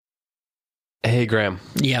Hey, Graham.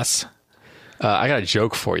 Yes. I got a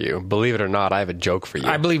joke for you. Believe it or not, I have a joke for you.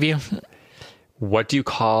 I believe you. What do you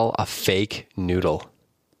call a fake noodle?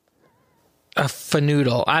 A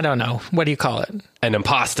fanoodle. I don't know. What do you call it? An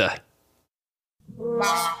impasta.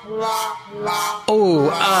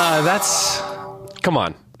 Oh, that's... Come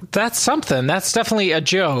on. That's something. That's definitely a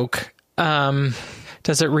joke.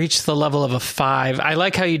 Does it reach the level of a 5? I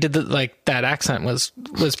like how you did that accent was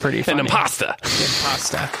pretty funny. An impasta.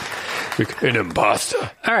 An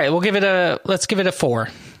impasta. All right, let's give it a 4.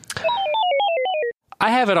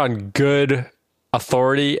 I have it on good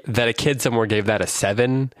authority that a kid somewhere gave that a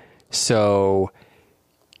 7. So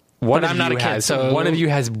one of you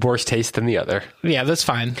has worse taste than the other. Yeah, that's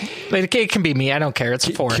fine. It can be me. I don't care. It's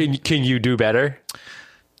a 4. Can you do better?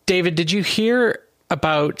 David, did you hear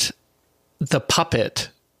about the puppet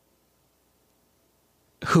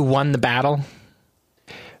who won the battle?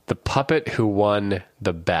 The puppet who won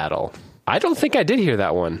the battle. I don't think I did hear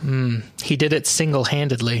that one. He did it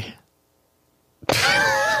single-handedly.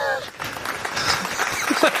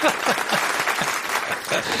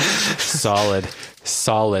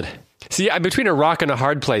 Solid. See, I'm between a rock and a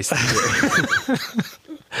hard place here.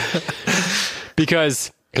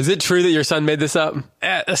 Because is it true that your son made this up?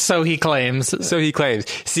 So he claims.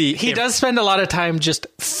 See, he does spend a lot of time just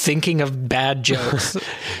thinking of bad jokes.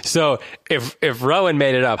 So if Rowan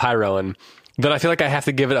made it up, hi Rowan, then I feel like I have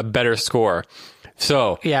to give it a better score.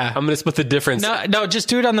 So yeah, I'm going to split the difference. No, just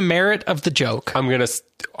do it on the merit of the joke. I'm going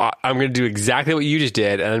to do exactly what you just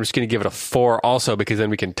did, and I'm just going to give it a 4 also, because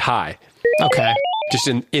then we can tie. Okay. Just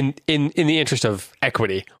in the interest of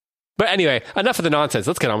equity. But anyway, enough of the nonsense.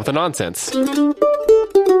 Let's get on with the nonsense.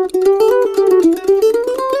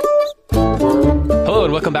 Hello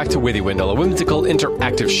and welcome back to Witty Windle, a whimsical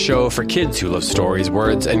interactive show for kids who love stories,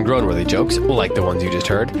 words, and grown-worthy jokes, like the ones you just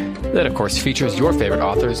heard. That, of course, features your favorite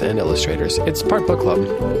authors and illustrators. It's part book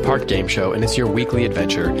club, part game show, and it's your weekly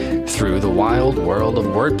adventure through the wild world of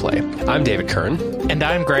wordplay. I'm David Kern. And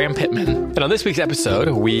I'm Graham Pittman. And on this week's episode,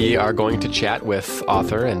 we are going to chat with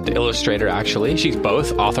author and illustrator, actually. She's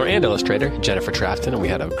both author and illustrator, Jennifer Trafton, and we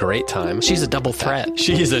had a great time. She's a double threat.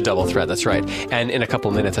 She's a double threat, that's right. And in a couple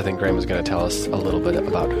minutes, I think Graham is going to tell us a little bit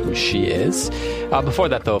about who she is. Before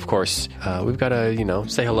that, though, of course, we've got to,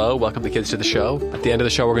 say hello, welcome the kids to the show. At the end of the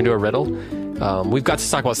show, we're going to do a riddle. We've got to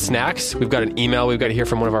talk about snacks. We've got an email we've got to hear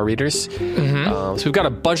from one of our readers. Mm-hmm. So we've got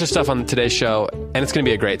a bunch of stuff on today's show, and it's going to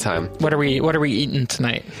be a great time. What are we eating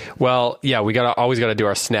tonight? Well, yeah, we always got to do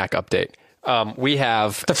our snack update. We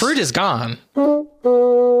have... The fruit is gone.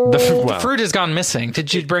 The fruit has gone missing.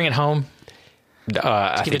 Did you bring it home?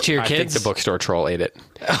 Give it to your kids? I think the bookstore troll ate it.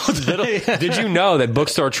 Did you know that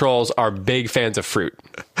bookstore trolls are big fans of fruit?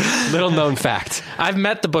 Little known fact. I've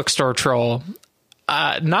met the bookstore troll.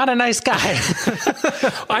 Not a nice guy.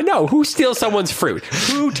 I know. Who steals someone's fruit?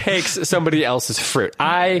 Who takes somebody else's fruit?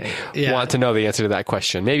 I want to know the answer to that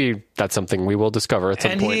question. Maybe that's something we will discover at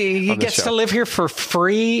some point. And he gets to live here for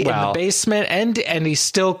free in the basement, and he's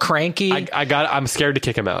still cranky. I'm scared to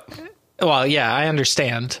kick him out. Well, yeah, I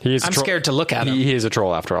understand. I'm scared to look at him. He is a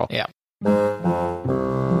troll after all. Yeah.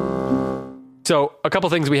 So a couple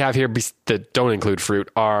things we have here that don't include fruit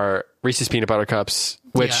are Reese's Peanut Butter Cups,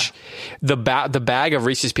 which the bag of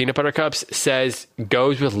Reese's Peanut Butter Cups says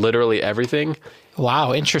goes with literally everything.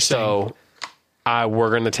 Wow, interesting. So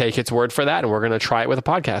we're going to take its word for that, and we're going to try it with a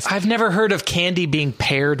podcast. I've never heard of candy being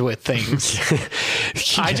paired with things.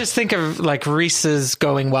 I just think of Reese's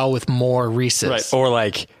going well with more Reese's. Right,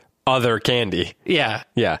 or other candy. Yeah.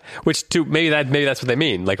 Yeah. Which maybe that's what they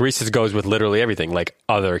mean. Reese's goes with literally everything, like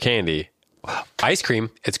other candy. Ice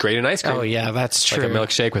cream. It's great in ice cream. Oh, yeah, that's true. Like a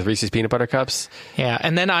milkshake with Reese's Peanut Butter Cups. Yeah.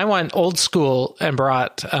 And then I went old school and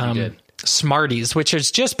brought Smarties, which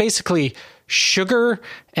is just basically sugar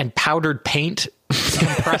and powdered paint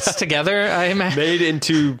compressed together. I imagine. Made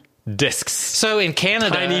into discs. So in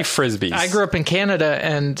Canada, tiny Frisbees. I grew up in Canada,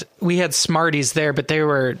 and we had Smarties there, but they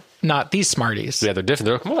were not these Smarties. Yeah, they're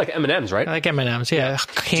different. They're more like M&Ms, right? Like M&Ms, yeah.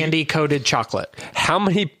 Candy-coated chocolate. How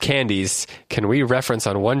many candies can we reference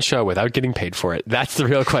on one show without getting paid for it? That's the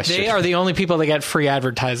real question. They are the only people that get free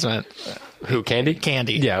advertisement. Who, Candy?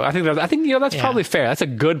 Candy. Yeah, I think that's probably fair. That's a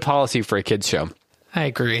good policy for a kids show. I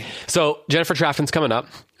agree. So Jennifer Trafton's coming up.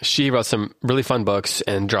 She wrote some really fun books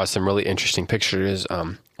and draws some really interesting pictures.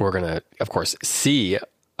 We're going to, of course, see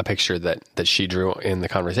a picture that she drew in the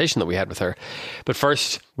conversation that we had with her. But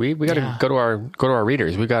first, we got to go to our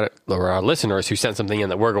readers. We got our listeners who sent something in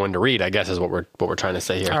that we're going to read, I guess is what we're trying to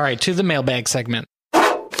say here. All right, to the mailbag segment.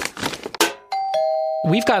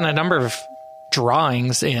 We've gotten a number of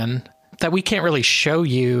drawings in that we can't really show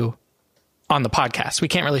you on the podcast. We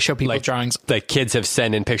can't really show people drawings. Like kids have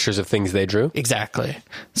sent in pictures of things they drew? Exactly.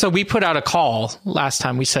 So we put out a call last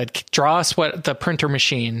time. We said, draw us what the printer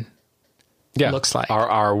machine looks like.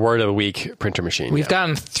 Our word of the week printer machine. We've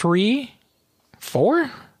gotten 3,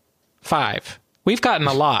 4, 5. We've gotten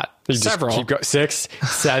a lot. Several. 6,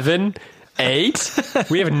 7, 8.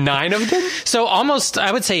 We have 9 of them. So almost,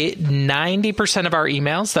 I would say 90% of our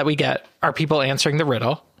emails that we get are people answering the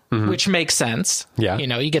riddle, which makes sense. Yeah.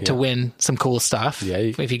 You get to win some cool stuff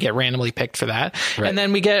if you get randomly picked for that. Right. And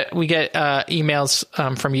then we get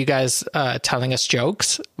emails from you guys telling us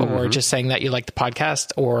jokes or just saying that you like the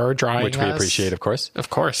podcast or drawing Which we appreciate, of course. Of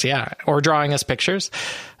course, yeah. Or drawing us pictures.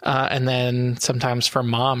 And then sometimes from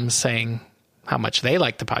moms saying how much they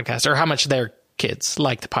like the podcast or how much their kids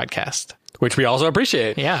like the podcast. Which we also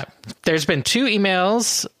appreciate. Yeah. There's been 2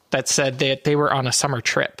 emails that said that they were on a summer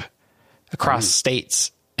trip across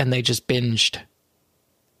states and they just binged.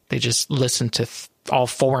 They just listened to all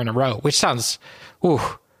 4 in a row, which sounds,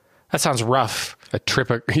 that sounds rough. A trip,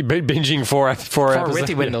 binging 4 episodes.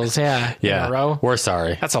 Withy Windles, in a row. We're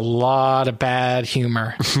sorry. That's a lot of bad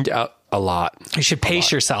humor. A lot. You should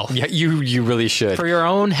pace yourself. Yeah, you really should. For your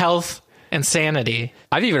own health and sanity.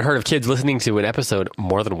 I've even heard of kids listening to an episode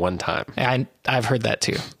more than one time. I've heard that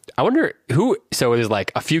too. I wonder who. So it was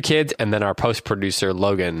like a few kids, and then our post producer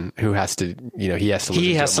Logan, who has to, he has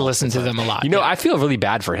to listen to them a lot. I feel really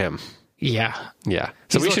bad for him. Yeah.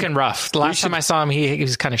 So he's looking rough. The last time I saw him, he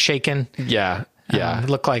was kind of shaken. Yeah. He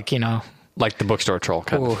looked like like the bookstore troll.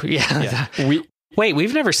 Kind of. Yeah. Wait,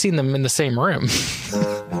 we've never seen them in the same room.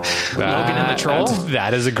 Logan and the troll?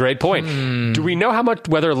 That is a great point. Do we know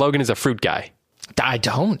whether Logan is a fruit guy? I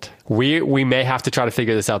don't. We may have to try to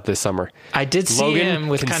figure this out this summer. I did see Logan, him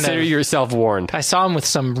with consider yourself warned. I saw him with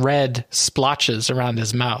some red splotches around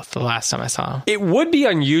his mouth the last time I saw him. It would be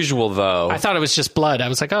unusual, though. I thought it was just blood. I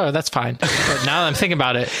was like, oh, that's fine. But now that I'm thinking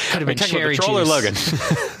about it, could have been cherry troll juice. Or Logan?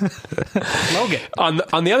 Logan.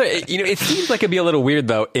 On the other, it seems like it'd be a little weird,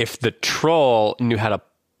 though, if the troll knew how to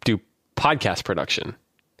do podcast production.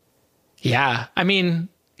 Yeah. I mean,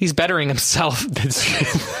 he's bettering himself.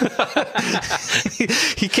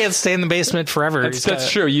 He can't stay in the basement forever.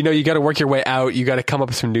 That's true. You got to work your way out. You got to come up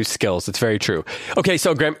with some new skills. It's very true. Okay,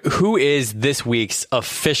 so Graham, who is this week's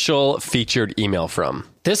official featured email from?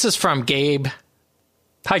 This is from Gabe.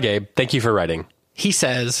 Hi, Gabe. Thank you for writing. He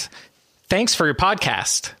says, thanks for your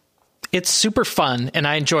podcast. It's super fun, and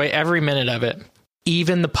I enjoy every minute of it,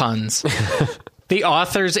 even the puns. The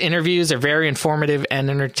authors' interviews are very informative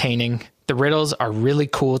and entertaining. The riddles are really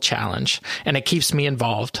cool challenge, and it keeps me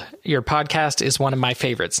involved. Your podcast is one of my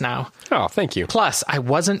favorites now. Oh, thank you. Plus, I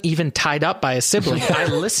wasn't even tied up by a sibling. I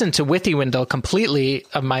listened to Withy Windle completely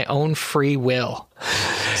of my own free will.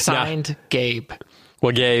 Signed, Gabe.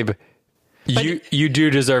 Well, Gabe, you do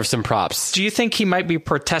deserve some props. Do you think he might be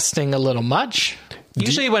protesting a little much?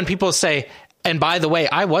 Usually when people say, and by the way,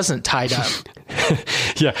 I wasn't tied up.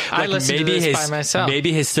 Yeah, I listened to this by myself.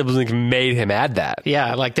 Maybe his siblings made him add that.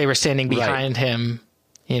 Yeah, like they were standing behind him,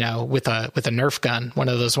 with a Nerf gun, one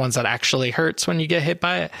of those ones that actually hurts when you get hit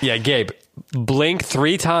by it. Yeah, Gabe, blink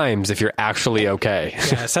 3 times if you're actually okay.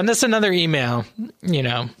 Yeah, send us another email.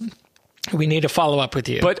 We need to follow up with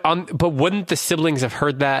you. But wouldn't the siblings have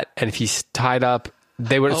heard that? And if he's tied up,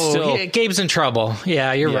 they would have still. Yeah, Gabe's in trouble.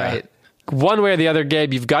 Yeah, you're right. One way or the other,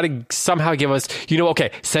 Gabe, you've got to somehow give us,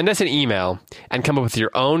 send us an email and come up with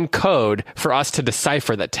your own code for us to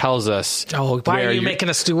decipher that tells us. Oh, why are you making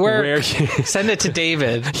us do work? Send it to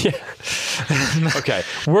David. Yeah. Okay.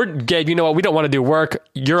 Gabe, you know what? We don't want to do work.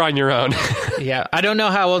 You're on your own. Yeah. I don't know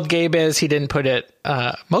how old Gabe is. He didn't put it.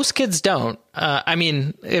 Most kids don't. I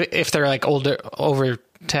mean, if they're like older, over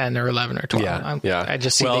 10 or 11 or 12. Yeah. I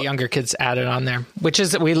just see the younger kids added on there, which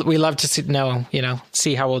is, we love to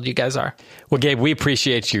see how old you guys are. Well, Gabe, we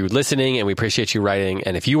appreciate you listening and we appreciate you writing.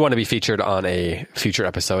 And if you want to be featured on a future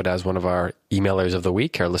episode as one of our emailers of the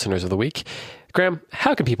week, our listeners of the week, Graham,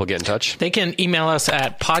 how can people get in touch? They can email us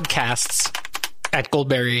at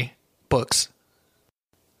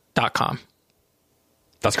podcasts@goldberrybooks.com.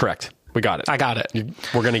 That's correct. We got it. I got it.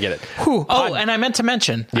 We're going to get it. Oh, and I meant to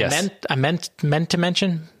mention. Yes. I meant to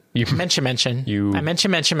mention. You mention. You. I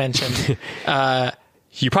mention. You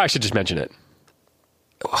probably should just mention it.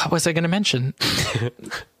 What was I going to mention?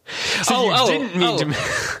 Didn't mean to.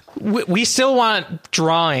 We still want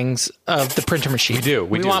drawings of the printer machine. We do.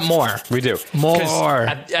 We want more. We do. More.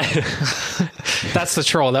 That's the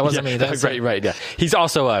troll. That wasn't me. That's right. Yeah. He's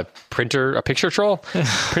also a picture troll.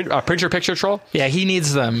 A picture troll. Yeah, he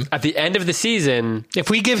needs them. At the end of the season, if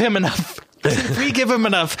we give him enough If we give him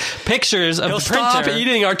enough pictures of He'll the printer, stop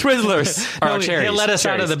eating our Twizzlers. no, Our cherries. he'll let us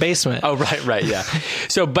out of Cherries. the basement. Oh, right, yeah.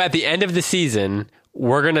 So, but at the end of the season,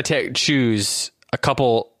 we're going to choose a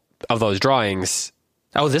couple of those drawings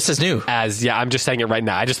Oh, this is new. I'm just saying it right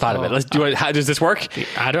now. I just thought of it. Let's do it. How does this work?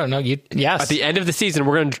 I don't know. Yes. At the end of the season,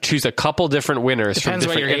 we're going to choose a couple different winners Depends from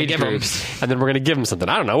what different you're gonna age give 'em. groups, and then we're going to give them something.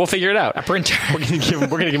 I don't know. We'll figure it out. A printer. We're going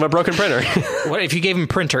to give them a broken printer. What if you gave them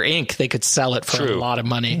printer ink? They could sell it for a lot of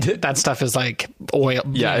money. That stuff is like oil.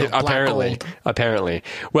 Yeah, black apparently. gold. Apparently.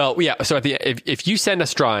 Well, yeah. So if you send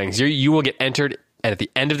us drawings, you will get entered. And at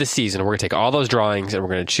the end of the season, we're going to take all those drawings and we're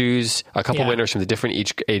going to choose a couple winners from the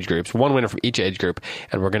different age groups, one winner from each age group,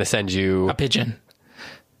 and we're going to send you A pigeon.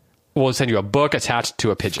 We'll send you a book attached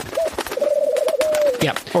to a pigeon.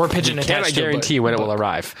 Yep. Or a pigeon attached Cannot to a guarantee when it will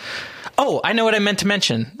arrive. Oh, I know what I meant to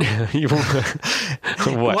mention.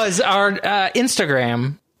 What? Was our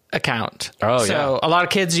Instagram account. Oh, so a lot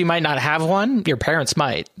of kids, you might not have one. Your parents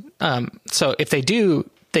might. So if they do,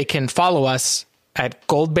 they can follow us at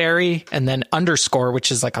Goldberry and then _,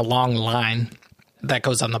 which is like a long line that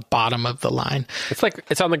goes on the bottom of the line.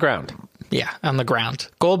 It's on the ground. Yeah, on the ground.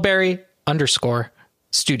 Goldberry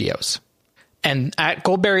 _studios. And at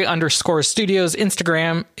Goldberry _studios,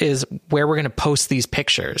 Instagram is where we're going to post these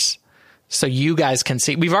pictures. So you guys can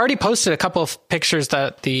see. We've already posted a couple of pictures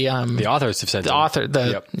that the authors have sent. The author,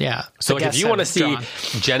 yeah. So the if you want to see drawn.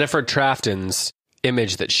 Jennifer Trafton's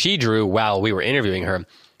image that she drew while we were interviewing her,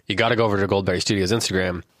 you got to go over to Goldberry Studios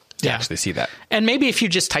Instagram to actually see that. And maybe if you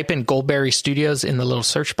just type in Goldberry Studios in the little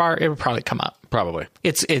search bar, it would probably come up. Probably.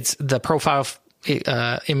 It's the profile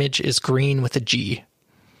image is green with a G.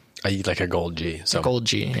 Like a gold G. So. A gold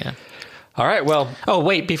G, yeah. All right, well. Oh,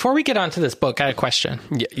 wait, before we get on to this book, I had a question.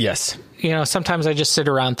 Yes. You know, sometimes I just sit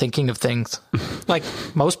around thinking of things, like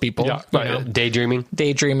most people. Yeah, you know,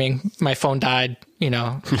 daydreaming. My phone died. You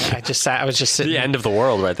know, I was just sitting. The end of the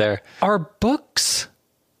world right there. Are books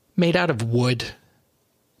made out of wood?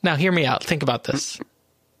 Now, hear me out. Think about this.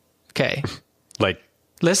 Okay. Like.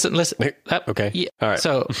 Listen. Okay. Yeah. All right.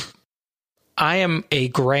 So, I am a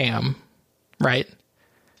Graham, right?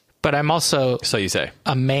 But I'm also. So you say.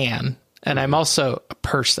 A man. And I'm also a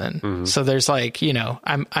person. Mm-hmm. So there's like, you know,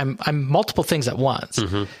 I'm multiple things at once.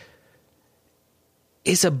 Mm-hmm.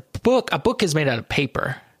 Is a book is made out of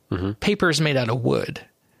paper. Mm-hmm. Paper is made out of wood.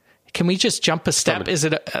 Can we just jump a step? Is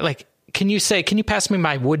it like, can you pass me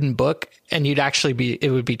my wooden book? And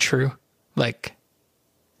it would be true. Like,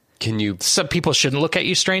 some people shouldn't look at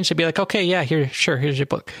you strange. They'd be like, okay, yeah, here's your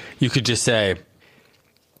book. You could just say,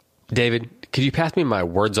 David, could you pass me my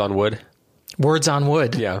Words on Wood? Words on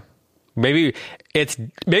Wood. Yeah. Maybe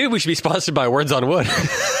we should be sponsored by Words on Wood.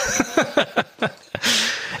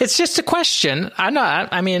 It's just a question.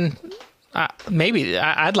 Maybe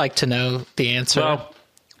I'd like to know the answer. Well,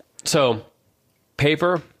 so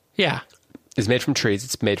paper, is made from trees.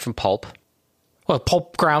 It's made from pulp. Well,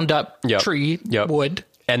 pulp ground up tree wood,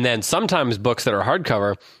 and then sometimes books that are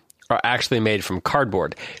hardcover are actually made from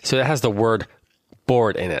cardboard. So it has the word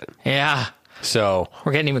 "board" in it. Yeah. So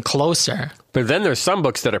we're getting even closer. But then there's some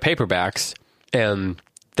books that are paperbacks, and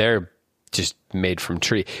they're just made from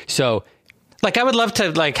tree. So, like, I would love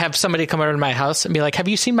to have somebody come over to my house and be like, "Have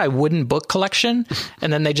you seen my wooden book collection?"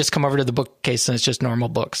 And then they just come over to the bookcase and it's just normal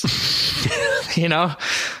books. You know,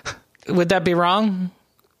 would that be wrong?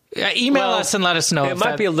 Email us and let us know. It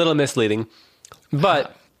might be a little misleading,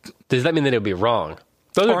 but does that mean that it would be wrong?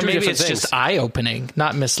 Those are two maybe different it's things. just eye-opening,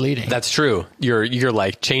 not misleading. That's true. You're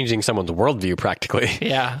like changing someone's worldview practically.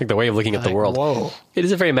 Yeah. Like the way of looking at the world. Whoa. It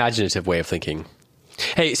is a very imaginative way of thinking.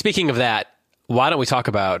 Hey, speaking of that, why don't we talk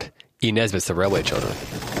about E. Nesbitt's The Railway Children?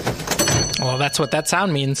 Well, that's what that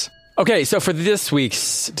sound means. Okay, so for this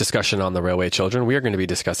week's discussion on The Railway Children, we are going to be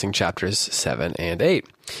discussing chapters 7 and 8,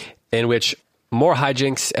 in which more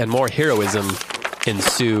hijinks and more heroism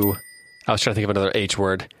ensue. I was trying to think of another H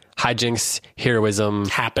word. Hijinks, heroism,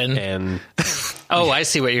 happen, and I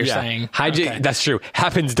see what you're saying. Okay. That's true.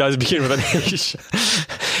 Happens does begin with an H.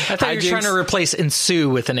 I thought you were trying to replace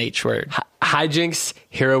ensue with an H word. Hijinks,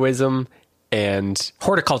 heroism, and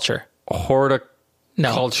horticulture.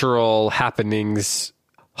 Cultural happenings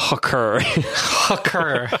occur.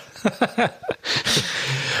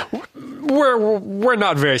 We're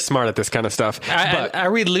not very smart at this kind of stuff.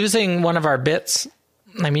 Are we losing one of our bits?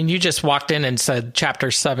 I mean, you just walked in and said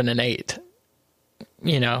chapter 7 and 8.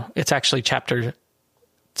 You know, it's actually chapter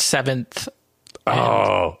 7th.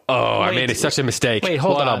 I made such a mistake. Wait,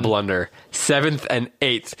 hold on. What a blunder. 7th and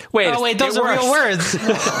 8th. Wait, those are real words.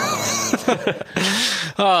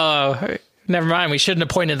 Oh, never mind. We shouldn't have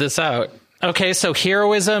pointed this out. Okay, so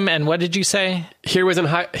heroism and what did you say? Heroism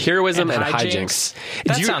and hijinks.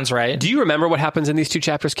 That sounds right. Do you remember what happens in these 2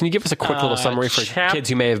 chapters? Can you give us a quick little summary for kids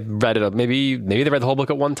who may have read it? Maybe they read the whole book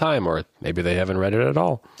at one time, or maybe they haven't read it at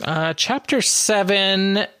all. Chapter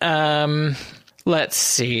 7, let's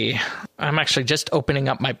see. I'm actually just opening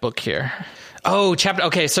up my book here. Oh,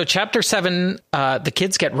 so chapter 7, the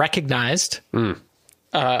kids get recognized. And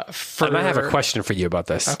I have a question for you about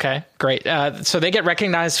this. Okay, great. So they get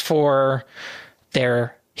recognized for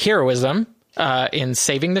their heroism in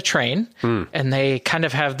saving the train, and they kind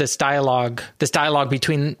of have this dialogue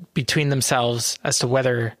between themselves as to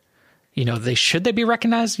whether, should they be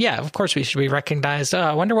recognized? Yeah, of course we should be recognized.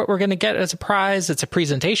 I wonder what we're going to get as a prize. It's a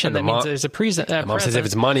presentation. That means there's a present. Mom says if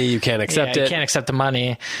it's money, you can't accept it. You can't accept the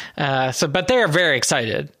money. But they are very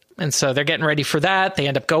excited. And so they're getting ready for that. They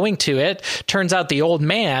end up going to it. Turns out the old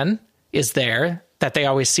man is there that they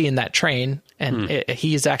always see in that train. And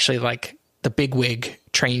he's actually like the bigwig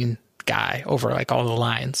train guy over like all the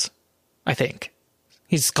lines, I think.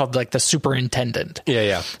 He's called like the superintendent.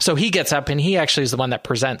 Yeah. So he gets up and he actually is the one that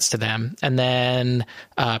presents to them. And then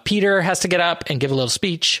Peter has to get up and give a little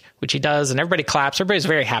speech, which he does. And everybody claps. Everybody's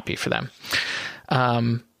very happy for them.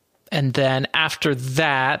 And then after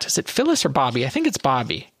that, is it Phyllis or Bobby? I think it's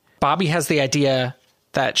Bobby. Bobby has the idea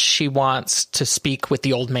that she wants to speak with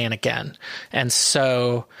the old man again. And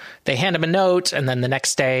so they hand him a note, and then the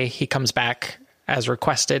next day he comes back as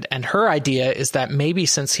requested. And her idea is that maybe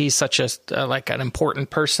since he's such like an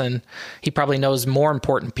important person, he probably knows more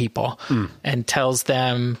important people and tells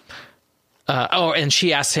them, and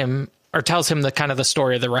she asks him or tells him the kind of the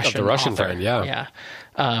story of the Russian author. Friend. Yeah.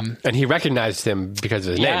 And he recognized him because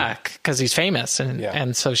of his name. Yeah, because he's famous.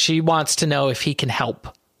 And so she wants to know if he can help.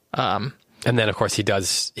 And then, of course,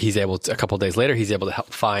 he's able to, a couple of days later, he's able to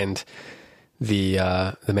help find the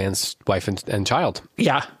man's wife and child.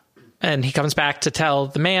 Yeah. And he comes back to tell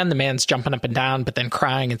the man's jumping up and down, but then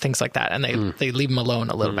crying and things like that. And they leave him alone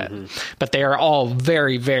a little bit, but they are all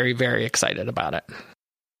very, very, very excited about it.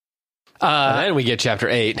 And then we get chapter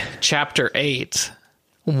 8. Chapter 8.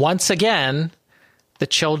 Once again, the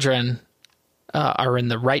children are in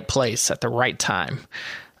the right place at the right time.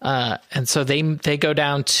 And so they go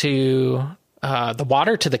down to the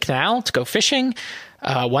water, to the canal to go fishing.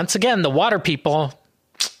 Once again, the water people,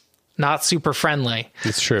 not super friendly.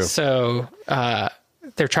 It's true. So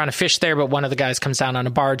they're trying to fish there, but one of the guys comes down on a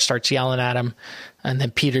barge, starts yelling at him, and then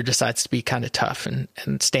Peter decides to be kind of tough and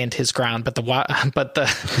stand his ground. But the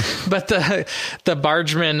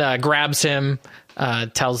bargeman grabs him,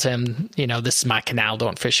 tells him, this is my canal,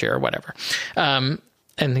 don't fish here or whatever.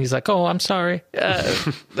 And he's like, "Oh, I'm sorry."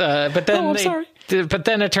 But then sorry. But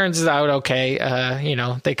then it turns out, okay,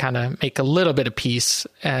 they kind of make a little bit of peace,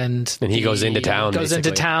 and he goes into town.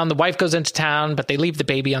 The wife goes into town, but they leave the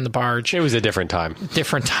baby on the barge. It was a different time.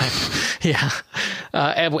 Yeah.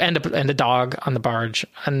 And a dog on the barge,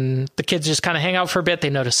 and the kids just kind of hang out for a bit.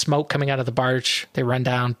 They notice smoke coming out of the barge. They run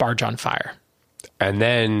down, barge on fire, and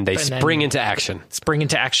then they spring into action. Spring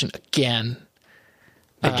into action again.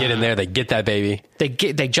 They get in there. They get that baby.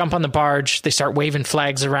 They jump on the barge. They start waving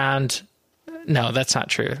flags around. No, that's not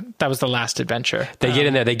true. That was the last adventure. They get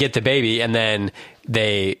in there. They get the baby, and then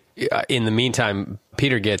in the meantime,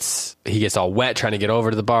 Peter gets all wet trying to get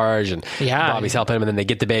over to the barge, and Bobby's helping him. And then they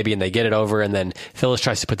get the baby, and they get it over. And then Phyllis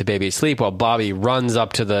tries to put the baby to sleep while Bobby runs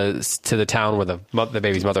up to the town where the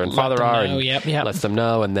baby's mother and father are, and lets them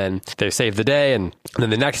know. And then they save the day. And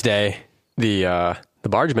then the next day, the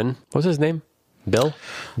bargeman, what was his name? Bill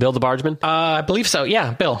the bargeman? I believe so.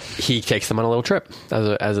 Yeah, Bill. He takes them on a little trip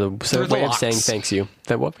as a way of saying thanks you.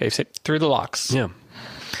 Through the locks. Yeah.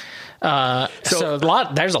 So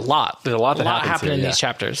there's a lot that happens in these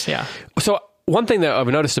chapters. Yeah. So one thing that I've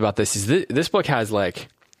noticed about this is this book has like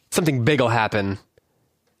something big will happen, and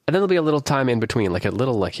then there'll be a little time in between, like a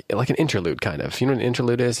little like an interlude kind of. You know what an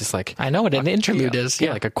interlude is? It's like I know what an interlude is.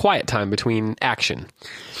 Yeah, like a quiet time between action,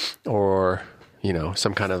 or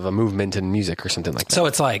some kind of a movement in music or something like that. So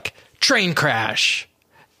it's like train crash,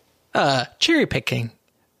 cherry picking,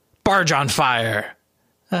 barge on fire,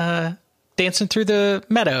 dancing through the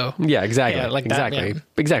meadow. Yeah, exactly. Yeah,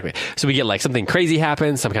 Exactly. So we get like something crazy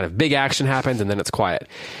happens, some kind of big action happens, and then it's quiet.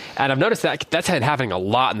 And I've noticed that's happening a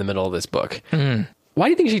lot in the middle of this book. Mm. Why do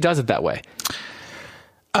you think she does it that way?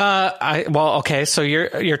 Okay. So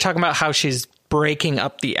you're talking about how she's breaking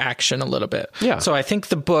up the action a little bit. Yeah. So I think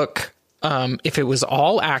the book, if it was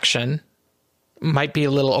all action, might be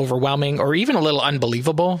a little overwhelming or even a little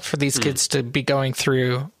unbelievable for these kids to be going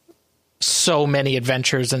through so many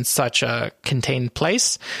adventures in such a contained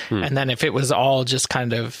place. And then if it was all just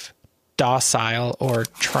kind of docile or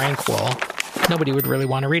tranquil, nobody would really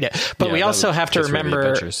want to read it. But we also have to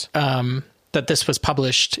remember that this was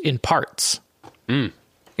published in parts in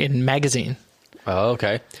magazine. Oh,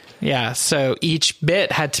 okay. Yeah, so each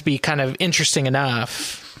bit had to be kind of interesting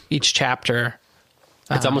enough, each chapter.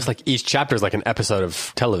 It's almost like each chapter is like an episode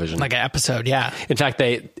of television. Like an episode, yeah. In fact,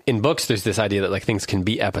 in books, there's this idea that like things can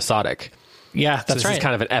be episodic. Yeah, that's so this right. is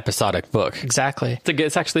kind of an episodic book. Exactly.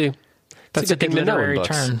 It's actually... That's a good literary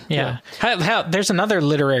term. Yeah. There's another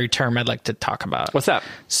literary term I'd like to talk about. What's that?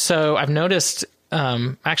 So I've noticed,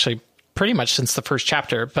 actually pretty much since the first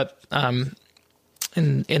chapter, but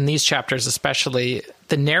in these chapters especially,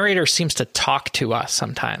 the narrator seems to talk to us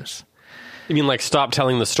sometimes. You mean like stop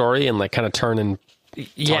telling the story and like kind of turn and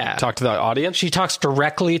talk to the audience? She talks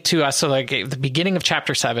directly to us. So like at the beginning of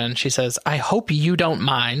chapter 7, she says, I hope you don't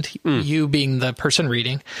mind, you being the person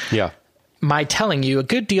reading. Yeah. My telling you a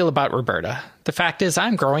good deal about Roberta. The fact is,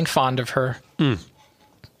 I'm growing fond of her.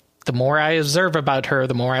 The more I observe about her,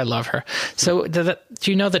 the more I love her. So do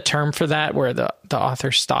you know the term for that, where the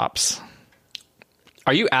author stops?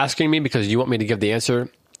 Are you asking me because you want me to give the answer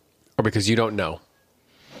or because you don't know?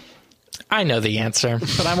 I know the answer,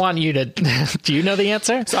 but I want you to... Do you know the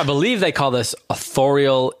answer? So I believe they call this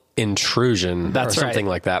authorial intrusion or something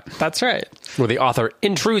like that. That's right. Where the author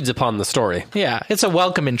intrudes upon the story. Yeah, it's a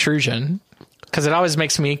welcome intrusion because it always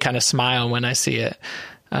makes me kind of smile when I see it.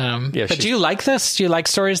 But do you like this? Do you like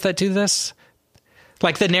stories that do this?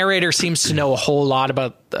 Like the narrator seems to know a whole lot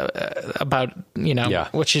about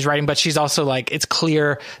what she's writing, but she's also like, it's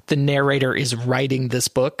clear the narrator is writing this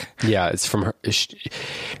book. Yeah, it's from her.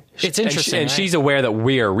 It's interesting. And she's aware that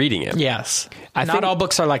we are reading it. Yes. Not all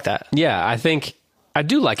books are like that. Yeah, I think I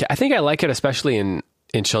do like it. I think I like it especially in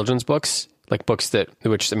children's books, like books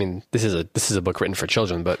which, I mean, this is a book written for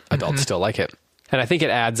children, but adults still like it. And I think it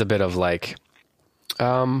adds a bit of like,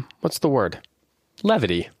 what's the word?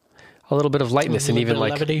 Levity. A little bit of lightness and even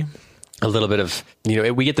like levity. A little bit of,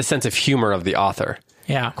 we get the sense of humor of the author.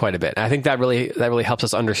 Yeah. Quite a bit. And I think that really helps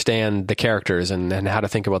us understand the characters and how to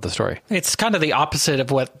think about the story. It's kind of the opposite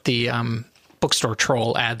of what the bookstore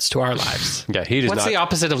troll adds to our lives. Yeah, he does What's the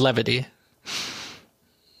opposite of levity?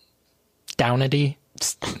 Downity?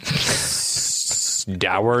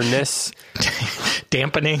 Dourness.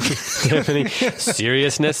 Dampening.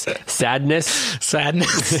 Seriousness. Sadness.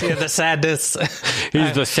 Yeah, the sadness.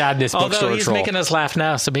 He's the sadness bookstore troll. Although he's making us laugh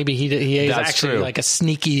now, so maybe he is That's actually true. like a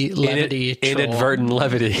sneaky levity troll. Inadvertent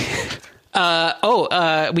levity.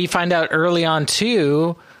 We find out early on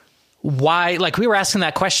too why, like we were asking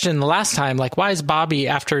that question the last time, like why is Bobby,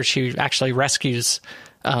 after she actually rescues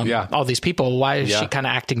all these people, why is she kind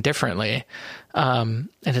of acting differently? And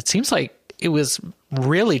it seems like it was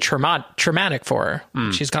really traumatic for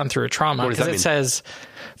her. She's gone through a trauma, because it says,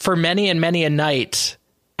 for many and many a night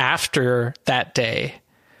after that day,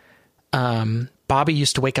 Bobby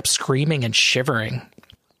used to wake up screaming and shivering.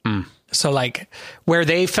 So like where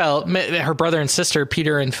they felt, her brother and sister,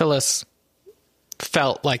 Peter and Phyllis,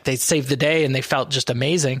 felt like they saved the day and they felt just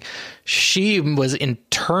amazing. She was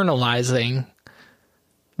internalizing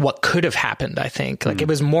what could have happened, I think. Like it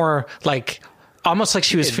was more like, almost like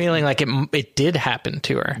she was feeling like it did happen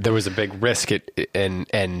to her. There was a big risk,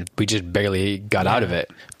 and we just barely got out of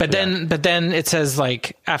it. But then it says,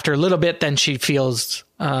 like, after a little bit, then she feels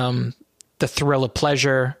the thrill of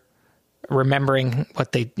pleasure, remembering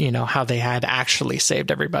what they, how they had actually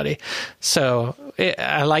saved everybody. So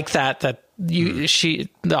I like that the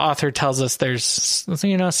author tells us there's,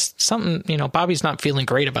 something, Bobby's not feeling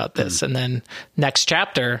great about this. And then next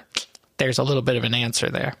chapter, there's a little bit of an answer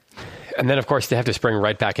there. And then, of course, they have to spring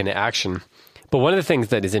right back into action. But one of the things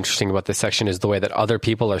that is interesting about this section is the way that other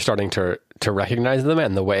people are starting to recognize them,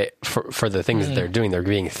 and the way for the things that they're doing, they're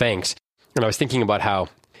giving thanks. And I was thinking about how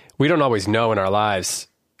we don't always know in our lives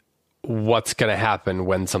what's going to happen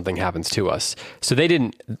when something happens to us. So they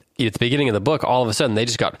didn't, at the beginning of the book, all of a sudden, they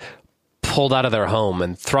just got pulled out of their home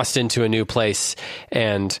and thrust into a new place.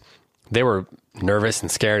 And they were nervous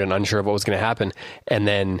and scared and unsure of what was going to happen. And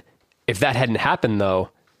then if that hadn't happened, though,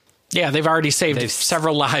 yeah, they've already saved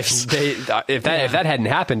several lives. If that hadn't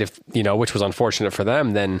happened, which was unfortunate for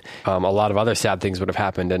them, then a lot of other sad things would have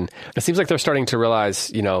happened. And it seems like they're starting to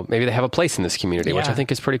realize, maybe they have a place in this community, which I think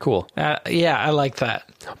is pretty cool. I like that.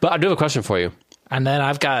 But I do have a question for you. And then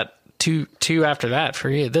I've got two after that for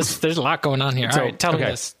you. There's a lot going on here. All right, tell me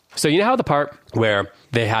this. So you know how the part where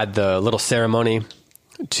they had the little ceremony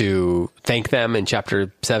to thank them in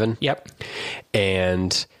chapter 7? Yep.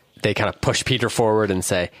 And they kind of push Peter forward and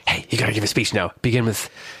say, hey, you got to give a speech now. Begin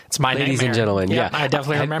with, it's my ladies nightmare. And gentlemen. Yeah. I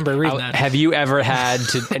definitely remember reading that. Have you ever had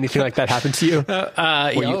anything like that happen to you?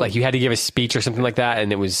 Where you had to give a speech or something like that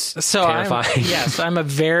and it was terrifying? Yes, I'm a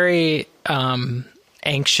very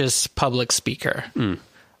anxious public speaker.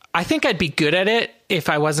 I think I'd be good at it if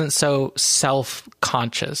I wasn't so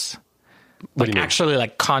self-conscious. What do you mean? Actually,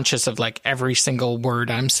 like conscious of like every single word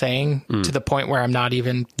I'm saying to the point where I'm not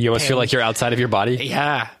even. You almost feel like you're outside of your body.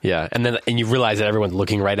 Yeah. Yeah. And you realize that everyone's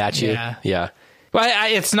looking right at you. Yeah. Yeah. Well,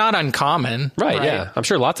 it's not uncommon. Right. Yeah. I'm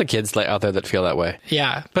sure lots of kids out there that feel that way.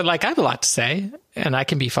 Yeah. But like, I have a lot to say and I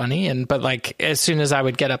can be funny. But like, as soon as I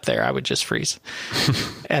would get up there, I would just freeze.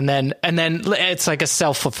 and then it's like a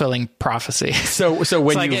self-fulfilling prophecy. So when it's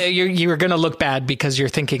like you're going to look bad because you're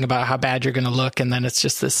thinking about how bad you're going to look. And then it's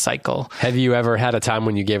just this cycle. Have you ever had a time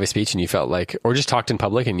when you gave a speech and you felt like, or just talked in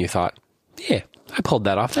public and you thought, yeah, I pulled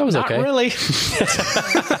that off. That was okay. Not really.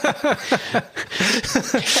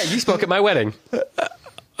 Hey, you spoke at my wedding.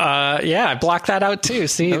 Yeah, I blocked that out too.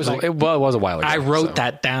 See, it was a while ago. I wrote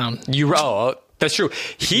that down. That's true.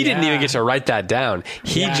 He didn't even get to write that down.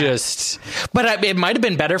 He just... But it might have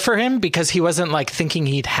been better for him because he wasn't like thinking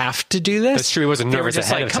he'd have to do this. That's true. He wasn't nervous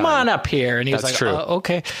ahead of time. Come on up here. And he was like, true. Oh,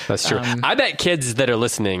 okay. That's true. I bet kids that are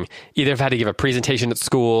listening either have had to give a presentation at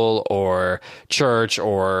school or church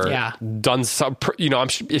or done some, I'm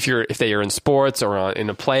sure if they are in sports or in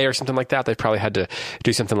a play or something like that, they've probably had to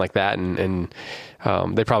do something like that. And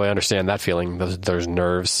they probably understand that feeling, those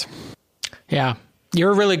nerves. Yeah. You're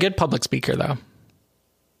a really good public speaker though.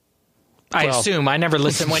 I assume. I never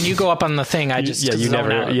listen. When you go up on the thing, I just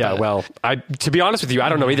zone out. Yeah, well, to be honest with you, I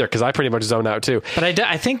don't know either because I pretty much zone out too. But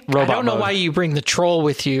I think I don't know why you bring the troll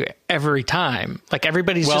with you every time. Like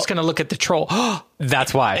everybody's just going to look at the troll.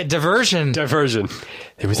 That's why. A diversion.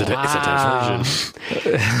 It was it's a diversion.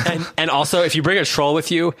 and also, if you bring a troll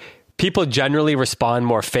with you, people generally respond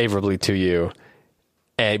more favorably to you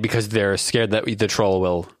because they're scared that the troll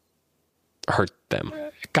will hurt them.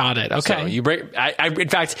 Got it. Okay. So you bring. In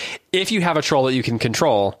fact, if you have a troll that you can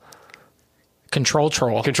control, control.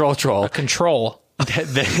 A control.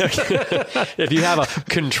 If you have a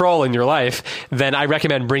control in your life, then I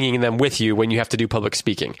recommend bringing them with you when you have to do public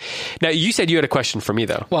speaking. Now, you said you had a question for me,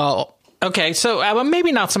 though. Well, okay. So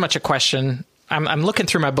maybe not so much a question. I'm looking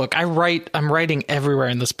through my book. I'm writing everywhere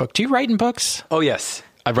in this book. Do you write in books? Oh yes,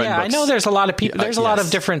 I've written books. I know there's a lot of people. There's a lot of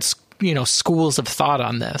different schools of thought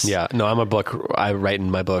on this. Yeah. No, I write in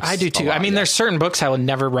my books. I do too. There's certain books I would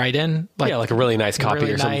never write in. Like a really nice copy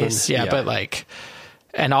really or something. Nice, yeah, but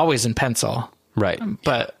and always in pencil. Right.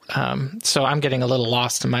 But, so I'm getting a little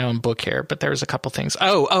lost in my own book here, but there's a couple things.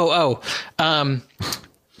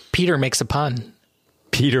 Peter makes a pun.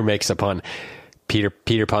 Peter makes a pun.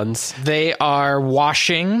 Peter puns. They are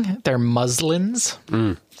washing their muslins.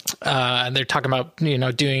 And they're talking about,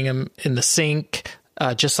 doing them in the sink.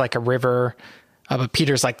 Just like a river. But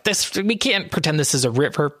Peter's like, we can't pretend this is a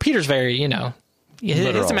river. Peter's very,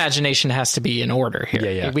 his imagination has to be in order here.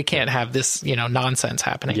 Yeah. We can't have this, nonsense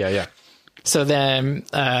happening. Yeah. So then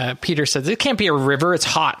Peter says, it can't be a river. It's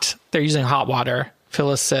hot. They're using hot water.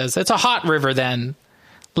 Phyllis says, it's a hot river then.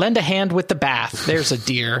 Lend a hand with the bath. There's a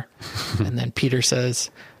deer. And then Peter says,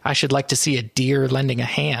 I should like to see a deer lending a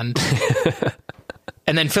hand.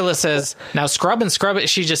 And then Phyllis says, now scrub and scrub it.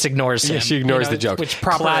 She just ignores him. Yeah, she ignores the joke.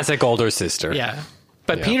 Classic older sister. Yeah.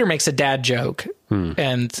 But Peter makes a dad joke,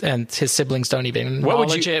 and his siblings don't even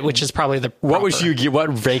acknowledge it, which is probably the proper.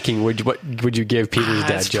 What ranking would you give Peter's dad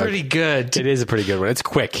joke? It's pretty good. It is a pretty good one. It's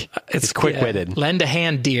quick. It's quick-witted. Lend a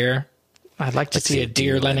hand, dear. I'd like to see a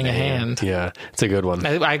deer lending a hand. Yeah, it's a good one.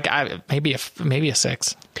 I maybe a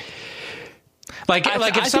 6.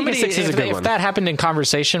 If that happened in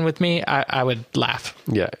conversation with me, I would laugh.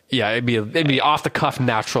 Yeah. It'd be off the cuff,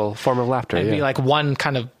 natural form of laughter. It'd be like one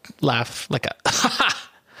kind of laugh, like a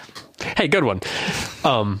hey, good one.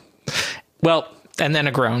 Well, and then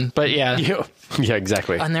a groan, but yeah, yeah,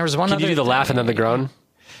 exactly. And there was one. Can you do the laugh and then the groan?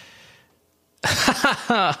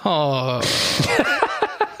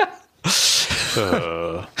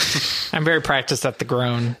 I'm very practiced at the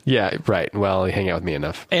groan. Yeah, right. Well, you hang out with me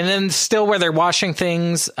enough. And then still where they're washing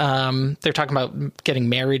things, they're talking about getting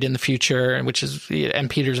married in the future, and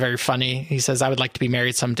Peter's very funny. He says, I would like to be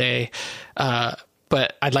married someday,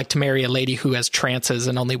 but I'd like to marry a lady who has trances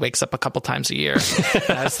and only wakes up a couple times a year.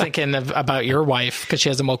 I was thinking about your wife, because she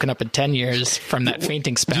hasn't woken up in 10 years from that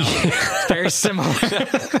fainting spell. Very similar.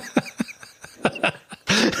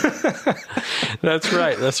 That's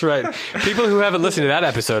right. People who haven't listened to that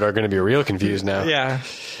episode are going to be real confused now. Yeah.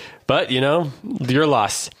 But, your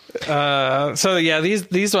loss. So, yeah,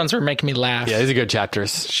 these ones are making me laugh. Yeah, these are good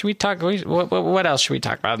chapters. Should we talk? What else should we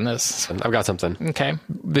talk about in this? I've got something. Okay.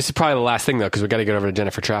 This is probably the last thing, though, because we got to get over to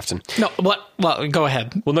Jennifer Trafton. No, what? Well, go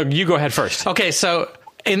ahead. Well, no, you go ahead first. Okay, so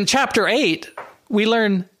in chapter 8, we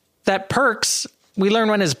learn that Perks,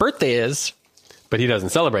 when his birthday is. But he doesn't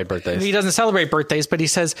celebrate birthdays. He doesn't celebrate birthdays, but he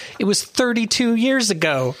says, it was 32 years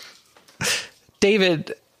ago.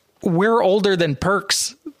 David, we're older than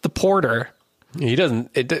Perks, the porter. He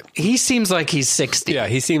doesn't. He seems like he's 60. Yeah,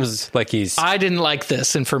 he seems like he's... I didn't like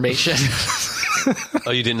this information.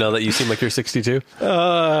 Oh, you didn't know that you seem like you're 62?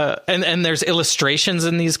 And there's illustrations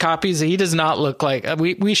in these copies. He does not look like...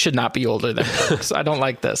 We should not be older than Perks. I don't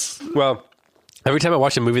like this. Well, every time I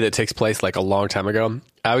watch a movie that takes place like a long time ago,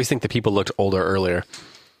 I always think the people looked older earlier.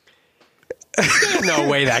 No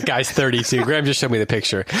way that guy's 32. Graham just showed me the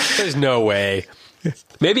picture. There's no way.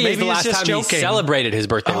 Maybe the last time joking. He celebrated his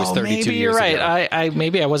birthday was 32 maybe years you're right. ago.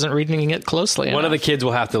 Maybe I wasn't reading it closely One enough. of the kids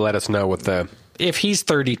will have to let us know what the... If he's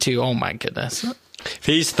 32, oh my goodness. If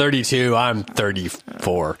he's 32, I'm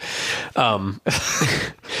 34.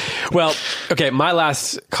 Well, okay, my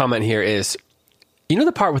last comment here is, you know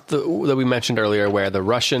the part that we mentioned earlier where the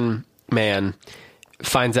Russian man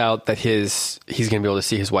finds out that he's going to be able to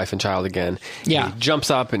see his wife and child again. Yeah. He jumps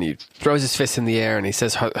up and he throws his fist in the air and he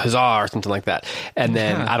says huzzah or something like that. And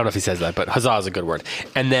then, I don't know if he says that, but huzzah is a good word.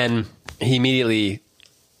 And then he immediately,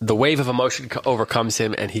 the wave of emotion overcomes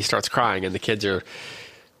him and he starts crying and the kids are,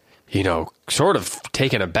 sort of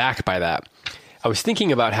taken aback by that. I was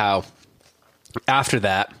thinking about how after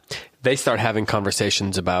that, they start having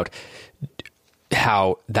conversations about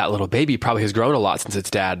how that little baby probably has grown a lot since its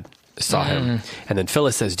dad saw him. And then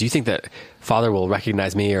Phyllis says, do you think that father will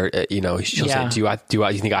recognize me? Or, she'll say, do you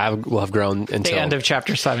think I will have grown until... The end of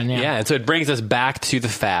chapter 7, yeah. Yeah, and so it brings us back to the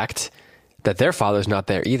fact that their father's not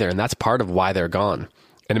there either. And that's part of why they're gone.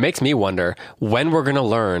 And it makes me wonder when we're going to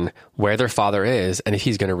learn where their father is and if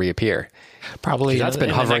he's going to reappear. Probably that's been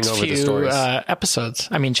hovering over the stories. Episodes.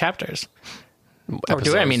 I mean, chapters. Episodes, or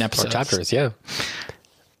do I mean episodes? Or chapters, yeah.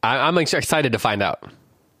 I'm excited to find out.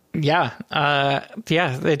 Yeah.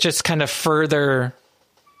 It just kind of further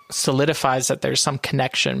solidifies that there's some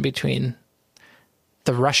connection between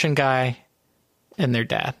the Russian guy and their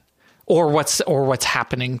dad, or what's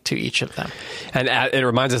happening to each of them. And it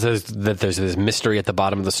reminds us that there's this mystery at the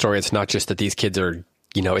bottom of the story. It's not just that these kids are,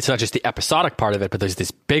 it's not just the episodic part of it, but there's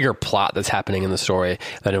this bigger plot that's happening in the story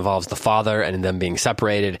that involves the father and them being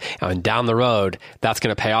separated. And down the road, that's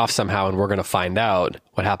going to pay off somehow, and we're going to find out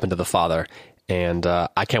what happened to the father. And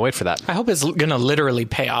I can't wait for that. I hope it's going to literally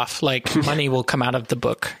pay off. Like money will come out of the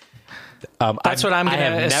book. That's what I'm going to... I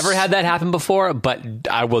have never had that happen before, but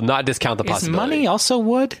I will not discount the possibility. Is money also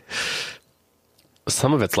wood?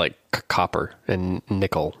 Some of it's like copper and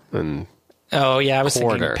nickel and... Oh, yeah, I was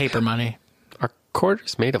quarter. thinking paper money. Are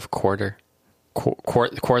quarters made of quartzer?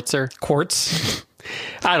 Quartz?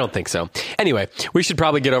 I don't think so. Anyway, we should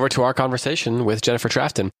probably get over to our conversation with Jennifer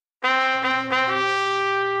Trafton.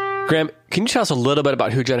 Graham, can you tell us a little bit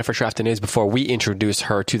about who Jennifer Trafton is before we introduce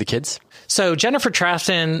her to the kids? So Jennifer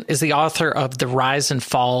Trafton is the author of The Rise and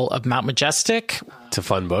Fall of Mount Majestic. It's a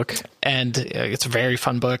fun book. And it's a very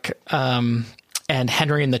fun book. And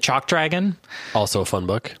Henry and the Chalk Dragon. Also a fun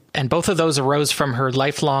book. And both of those arose from her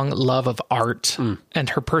lifelong love of art and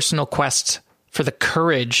her personal quest for the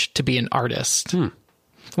courage to be an artist.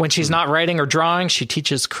 When she's not writing or drawing, she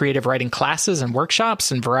teaches creative writing classes and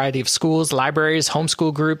workshops in a variety of schools, libraries,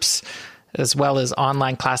 homeschool groups, as well as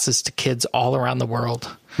online classes to kids all around the world.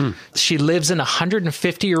 She lives in a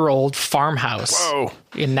 150-year-old farmhouse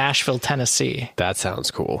in Nashville, Tennessee. That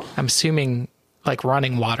sounds cool. I'm assuming like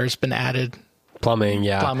running water's been added. Plumbing.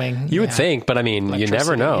 You would think, but I mean, you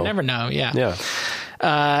never know. You never know, yeah.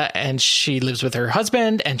 And she lives with her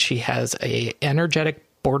husband, and she has a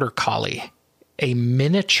energetic border collie. A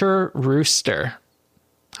miniature rooster.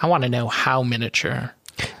 I want to know how miniature.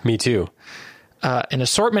 Me too. An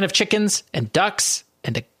assortment of chickens and ducks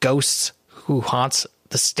and a ghost who haunts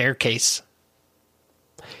the staircase.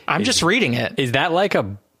 I'm just reading it. Is that like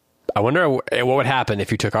I wonder what would happen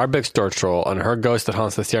if you took our big storage troll and her ghost that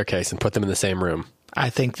haunts the staircase and put them in the same room. I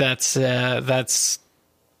think that's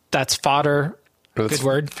fodder. Good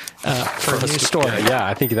word for a new story. Yeah,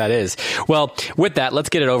 I think that is. Well, with that, let's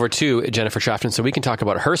get it over to Jennifer Trafton so we can talk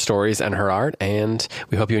about her stories and her art. And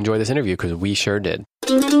we hope you enjoy this interview because we sure did.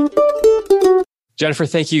 Jennifer,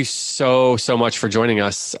 thank you so much for joining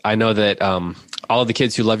us. I know that all of the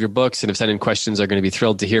kids who love your books and have sent in questions are going to be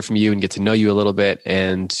thrilled to hear from you and get to know you a little bit.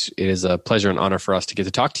 And it is a pleasure and honor for us to get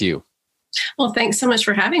to talk to you. Well, thanks so much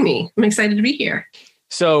for having me. I'm excited to be here.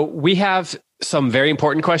 So we have some very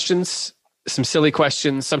important questions, some silly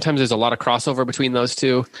questions. Sometimes there's a lot of crossover between those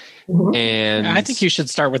two. And I think you should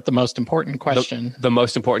start with the most important question. The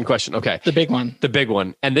most important question. Okay. The big one. The big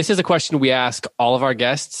one. And this is a question we ask all of our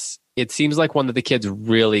guests. It seems like one that the kids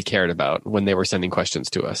really cared about when they were sending questions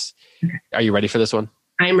to us. Okay. Are you ready for this one?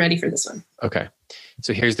 I'm ready for this one. Okay.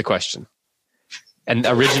 So here's the question. And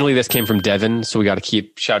originally this came from Devin, so we got to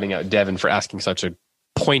keep shouting out Devin for asking such a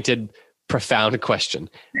pointed, profound question.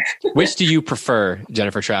 Which do you prefer,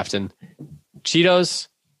 Jennifer Trafton? Cheetos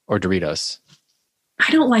or Doritos?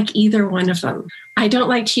 I don't like either one of them. I don't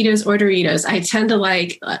like Cheetos or Doritos. I tend to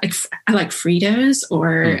like Fritos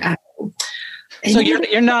or. So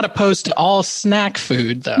you're not opposed to all snack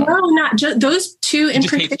food, though? No, not just those two in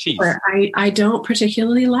particular. I don't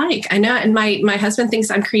particularly like. I know, and my husband thinks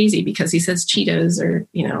I'm crazy because he says Cheetos or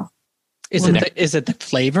Is it the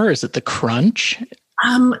flavor? Is it the crunch?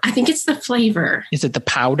 I think it's the flavor. Is it the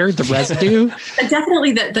powder, the residue?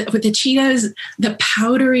 Definitely with the Cheetos, the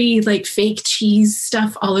powdery like fake cheese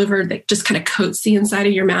stuff all over that just kind of coats the inside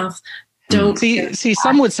of your mouth. Don't see.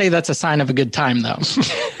 Some would say that's a sign of a good time, though.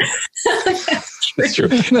 It's true.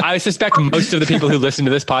 I suspect most of the people who listen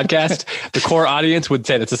to this podcast, the core audience, would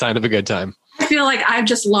say that's a sign of a good time. I feel like I've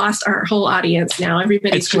just lost our whole audience now.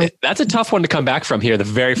 Everybody's that's a tough one to come back from here. The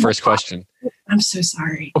very first question. I'm so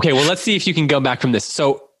sorry. Okay, well, let's see if you can go back from this.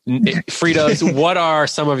 So, Fritos, what are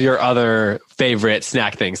some of your other favorite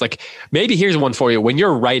snack things? Like, maybe here's one for you. When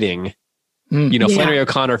you're writing, Flannery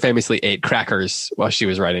O'Connor famously ate crackers while she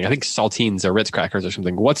was writing. I think saltines or Ritz crackers or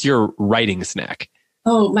something. What's your writing snack?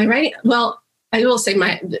 Oh, my writing. Well, I will say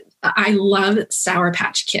I love Sour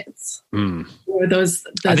Patch Kids. Those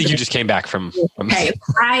I think you just came back from. Okay,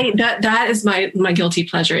 that is my guilty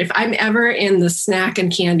pleasure. If I'm ever in the snack and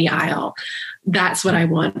candy aisle, that's what I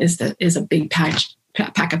want is a big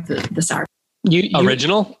pack of the sour.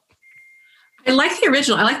 Original? I like the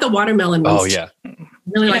original. I like the watermelon ones. Oh yeah,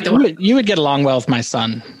 really like the one. You would get along well with my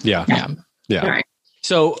son. Yeah. All right.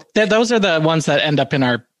 So those are the ones that end up in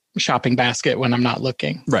our shopping basket when I'm not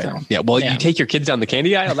looking. Right. So, yeah. Well, you take your kids down the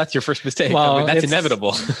candy aisle. That's your first mistake. Well, that's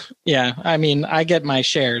inevitable. Yeah. I mean, I get my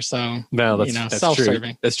share. So, that's self-serving.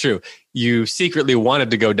 True. That's true. You secretly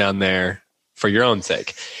wanted to go down there for your own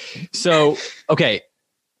sake. So, okay.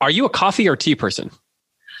 Are you a coffee or tea person?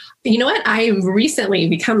 You know what? I recently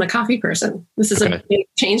become a coffee person. This is a big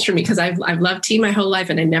change for me because I've loved tea my whole life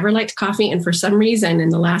and I never liked coffee. And for some reason, in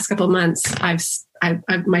the last couple of months,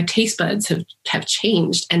 my taste buds have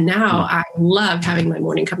changed. And now I love having my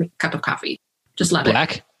morning cup of coffee. Just love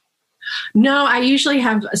Black? it. No, I usually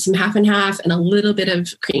have some half and half and a little bit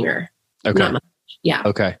of creamer. Okay. Not much. Yeah.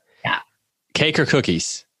 Okay. Yeah. Cake or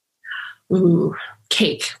cookies? Ooh,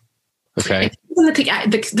 cake. Okay.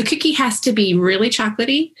 The cookie has to be really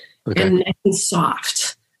chocolately and nice and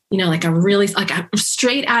soft. Like a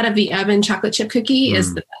straight out of the oven chocolate chip cookie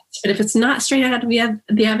is the best. But if it's not straight out of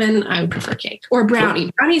the oven, I would prefer cake or brownie.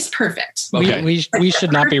 Cool. Brownie's perfect. Okay. We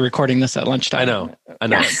should not be recording this at lunchtime. I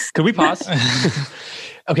know. Could we pause?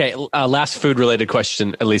 Okay. Last food related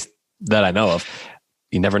question, at least that I know of.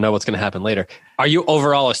 You never know what's going to happen later. Are you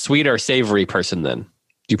overall a sweet or savory person then?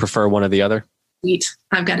 Do you prefer one or the other? Sweet.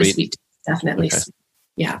 I've got a sweet, definitely. Okay.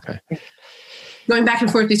 Yeah. Okay. Going back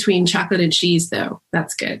and forth between chocolate and cheese, though,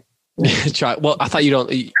 that's good. Well, I thought you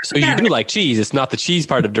don't. So you do like cheese. It's not the cheese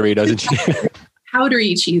part of Doritos. And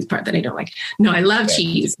powdery cheese part that I don't like. No, I love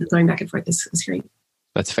cheese. Going back and forth is great.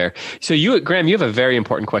 That's fair. So Graham, you have a very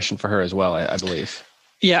important question for her as well, I believe.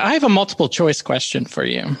 Yeah, I have a multiple choice question for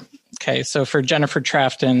you. Okay, so for Jennifer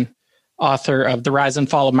Trafton, author of The Rise and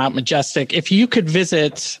Fall of Mount Majestic, if you could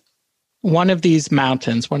visit one of these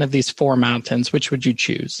mountains, one of these 4 mountains, which would you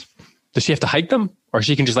choose? Does she have to hike them, or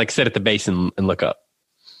she can just sit at the base and look up?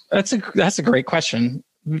 That's a great question.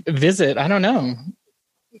 Visit? I don't know.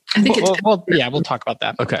 I think we'll talk about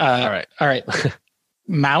that. Okay. All right.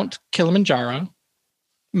 Mount Kilimanjaro,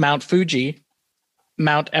 Mount Fuji,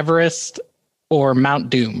 Mount Everest, or Mount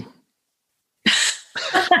Doom?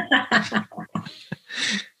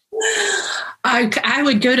 I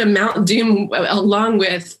would go to Mount Doom along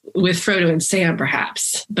with Frodo and Sam,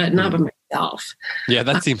 perhaps, but not by myself. Yeah,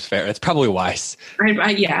 that seems fair. It's probably wise.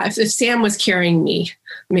 If Sam was carrying me,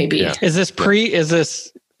 maybe. Yeah. Is this pre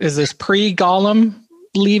Gollum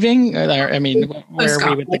leaving? I mean, where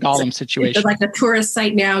are we with the Gollum situation? It's like a tourist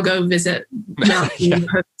site now. Go visit Mount Doom.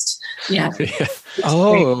 Yeah.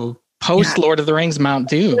 Oh, post Lord of the Rings, Mount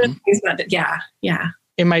Doom. Yeah.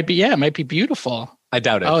 It might be beautiful. I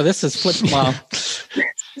doubt it. Oh, this is well.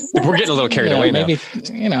 We're getting a little carried away now. Maybe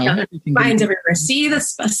Signs everywhere. See the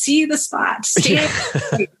spot. Stand.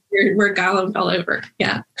 Where Gollum fell over.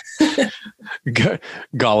 Yeah.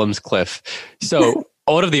 Gollum's cliff. So,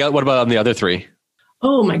 what about on the other 3?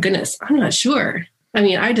 Oh my goodness, I'm not sure. I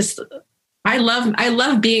mean, I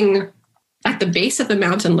love being at the base of the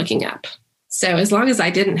mountain looking up. So as long as I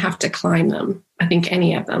didn't have to climb them, I think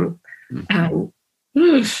any of them.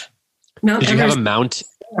 Did you have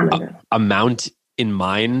a mount in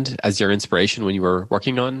mind as your inspiration when you were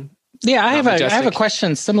working on Yeah, I have a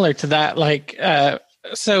question similar to that. Like,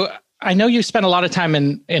 so I know you spent a lot of time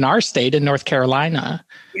in our state in North Carolina.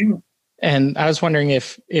 Yeah. And I was wondering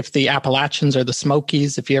if the Appalachians or the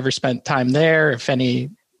Smokies, if you ever spent time there, if any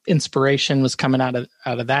inspiration was coming out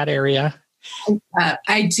of that area.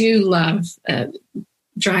 I do love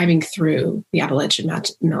driving through the Appalachian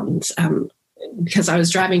Mountains because I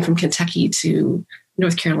was driving from Kentucky to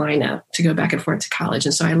North Carolina to go back and forth to college.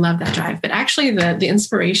 And so I love that drive. But actually the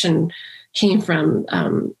inspiration came from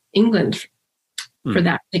England for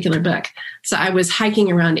that particular book. So I was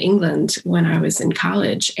hiking around England when I was in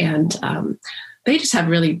college, and they just have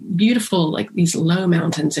really beautiful, like these low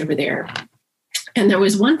mountains over there. And there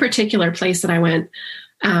was one particular place that I went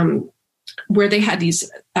where they had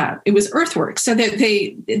these, it was earthworks. So that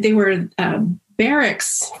they were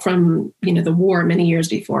barracks from, the war many years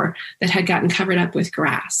before that had gotten covered up with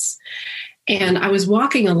grass. And I was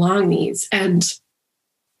walking along these, and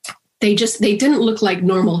they didn't look like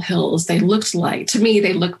normal hills. They looked like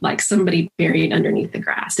somebody buried underneath the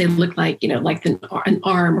grass. They looked like, like an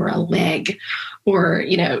arm or a leg or,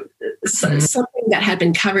 something that had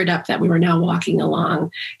been covered up that we were now walking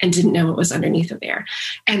along and didn't know what was underneath of there.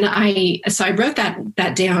 And so I wrote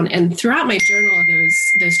that down, and throughout my journal of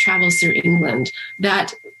those travels through England,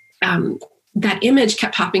 that image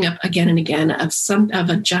kept popping up again and again of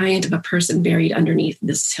a giant, of a person buried underneath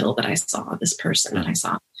this hill that I saw, this person that I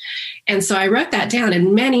saw. And so I wrote that down,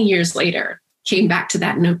 and many years later came back to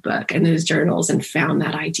that notebook and those journals and found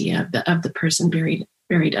that idea of the person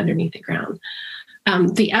buried underneath the ground.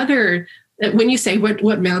 The other, when you say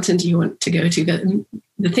what mountain do you want to go to,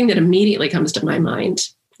 the thing that immediately comes to my mind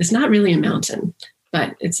is not really a mountain,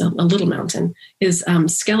 but it's a little mountain, is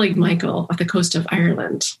Skellig Michael off the coast of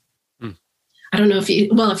Ireland. I don't know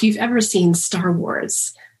if you've ever seen Star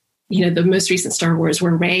Wars, the most recent Star Wars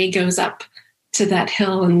where Rey goes up to that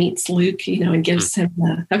hill and meets Luke, and gives him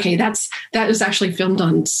that was actually filmed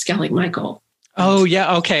on Skellig Michael. Oh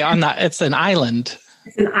yeah. Okay. On that, it's an island.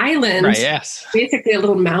 It's an island. Right. Yes. Basically a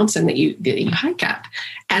little mountain that you hike up.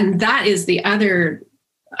 And that is the other,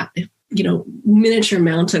 miniature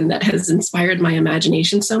mountain that has inspired my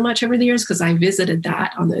imagination so much over the years, because I visited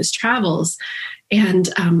that on those travels. And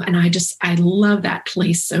I love that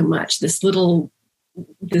place so much.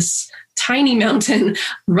 This tiny mountain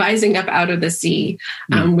rising up out of the sea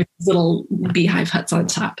with little beehive huts on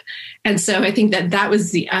top. And so I think that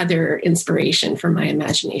was the other inspiration for my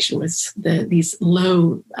imagination, was these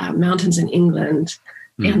low mountains in England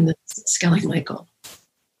and the Skellig Michael.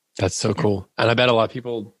 That's so cool. And I bet a lot of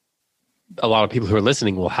people who are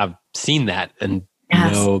listening will have seen that and be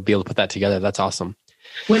able to put that together. That's awesome.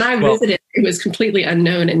 When I visited, it was completely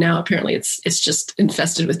unknown, and now apparently it's just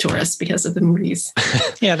infested with tourists because of the movies.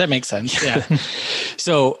 Yeah, that makes sense. Yeah.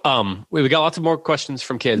 So we got lots of more questions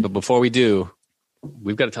from kids, but before we do,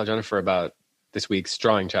 we've got to tell Jennifer about this week's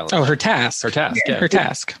drawing challenge. Oh, her task. Yeah. Her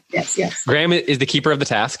task. Yes. Graham is the keeper of the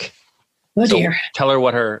task. Oh dear. Tell her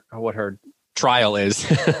what her trial is.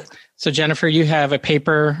 So Jennifer, you have a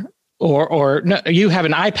paper. Or no, you have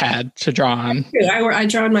an iPad to draw on. I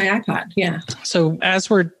draw on my iPad, yeah. So as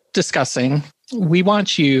we're discussing, we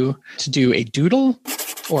want you to do a doodle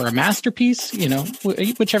or a masterpiece,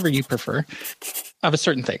 whichever you prefer, of a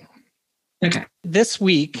certain thing. Okay. This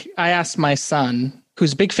week, I asked my son,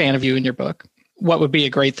 who's a big fan of you in your book, what would be a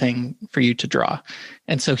great thing for you to draw.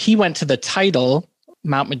 And so he went to the title,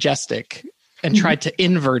 Mount Majestic, and tried to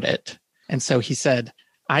invert it. And so he said,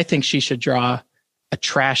 I think she should draw a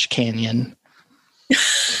trash canyon.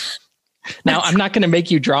 Now, I'm not going to make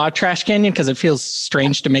you draw a trash canyon because it feels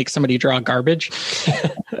strange to make somebody draw garbage.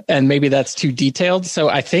 And maybe that's too detailed. So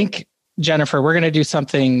I think, Jennifer, we're going to do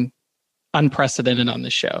something unprecedented on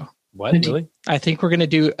this show. What? Really? I think we're going to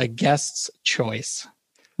do a guest's choice.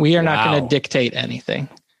 We are not going to dictate anything.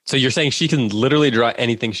 So you're saying she can literally draw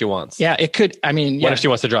anything she wants? Yeah, it could. I mean, what if she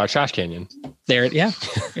wants to draw a trash canyon? There, yeah.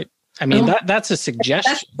 That's a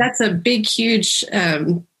suggestion. That's a big, huge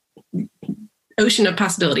ocean of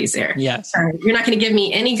possibilities there. Yes. You're not going to give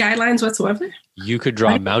me any guidelines whatsoever? You could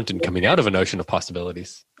draw a mountain coming out of an ocean of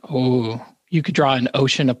possibilities. Oh, you could draw an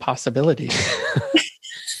ocean of possibilities.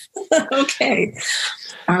 Okay.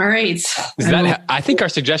 All right. I think our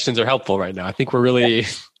suggestions are helpful right now. I think we're really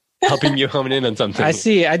helping you hone in on something. I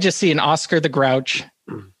just see an Oscar the Grouch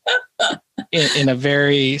in a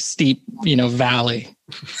very steep, valley.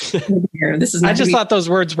 I just thought those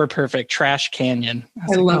words were perfect. Trash canyon.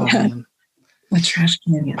 I love that. Man. A trash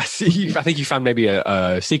canyon. I think you found maybe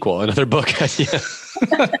a sequel, another book.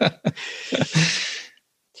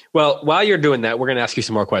 Well, while you're doing that, we're going to ask you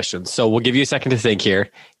some more questions. So we'll give you a second to think here,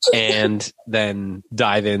 and then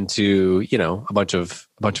dive into, a bunch of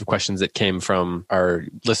questions that came from our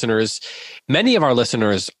listeners. Many of our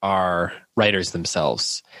listeners are writers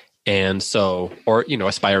themselves. And so, or,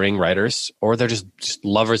 aspiring writers, or they're just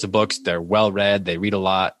lovers of books. They're well read. They read a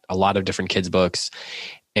lot of different kids' books.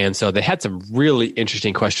 And so they had some really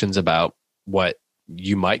interesting questions about what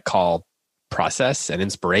you might call process and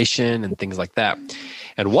inspiration and things like that.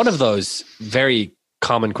 And one of those very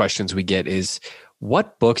common questions we get is,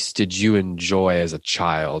 what books did you enjoy as a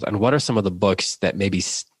child? And what are some of the books that maybe,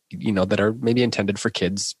 that are maybe intended for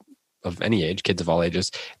kids of any age, kids of all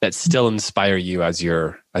ages, that still inspire you as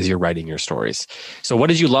you're writing your stories? So what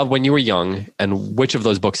did you love when you were young, and which of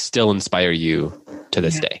those books still inspire you to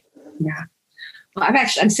this day? Yeah. Well,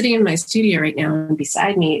 I'm sitting in my studio right now, and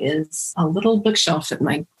beside me is a little bookshelf that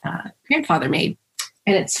my grandfather made.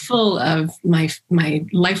 And it's full of my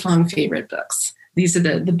lifelong favorite books. These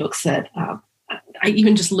are the books that I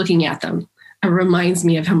even just looking at them reminds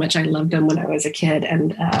me of how much I loved them when I was a kid,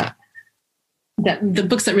 and that the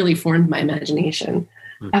books that really formed my imagination.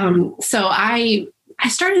 So I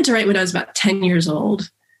started to write when I was about 10 years old.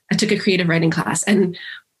 I took a creative writing class, and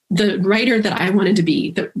the writer that I wanted to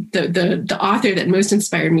be, the author that most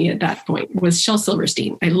inspired me at that point was Shel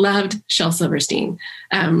Silverstein. I loved Shel Silverstein.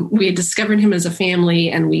 We had discovered him as a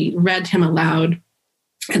family, and we read him aloud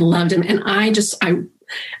and loved him. And I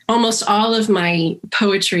almost all of my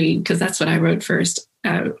poetry, because that's what I wrote first,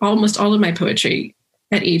 almost all of my poetry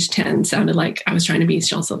at age 10 sounded like I was trying to be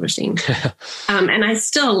Shel Silverstein. And I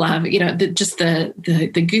still love, the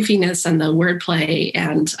goofiness and the wordplay,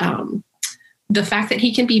 and the fact that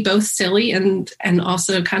he can be both silly and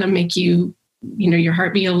also kind of make you, your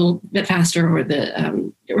heart beat a little bit faster,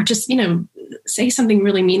 or just say something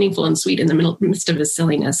really meaningful and sweet in the midst of his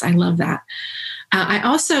silliness. I love that. I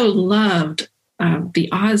also loved the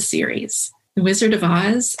Oz series, The Wizard of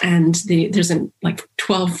Oz, and there's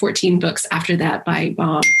 12, 14 books after that by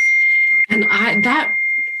Bob. And that,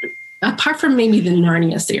 apart from maybe the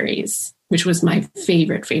Narnia series, which was my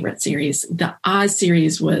favorite series, the Oz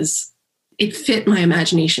series it fit my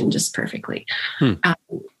imagination just perfectly. I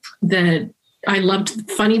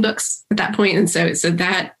loved funny books at that point, and so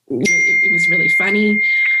that it was really funny.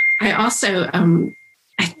 I also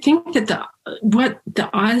I think that what the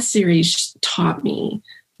Oz series taught me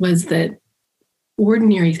was that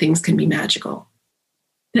ordinary things can be magical.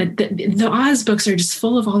 That the Oz books are just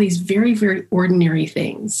full of all these very, very ordinary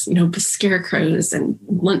things, scarecrows and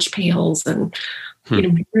lunch pails and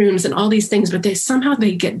rooms and all these things, but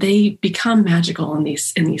they become magical in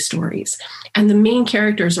these stories. And the main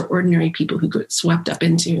characters are ordinary people who get swept up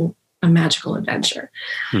into a magical adventure.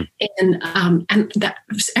 And that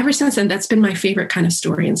ever since then, that's been my favorite kind of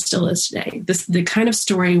story, and still is today. The kind of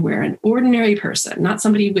story where an ordinary person, not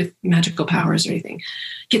somebody with magical powers or anything,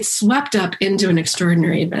 gets swept up into an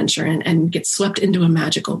extraordinary adventure and gets swept into a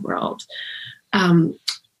magical world.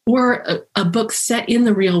 Or a book set in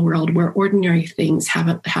the real world where ordinary things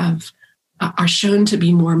are shown to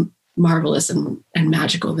be more marvelous and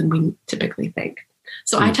magical than we typically think.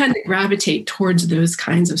 So I tend to gravitate towards those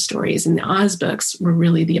kinds of stories, and the Oz books were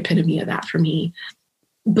really the epitome of that for me.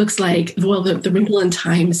 Books like, the Wrinkle in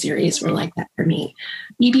Time series were like that for me.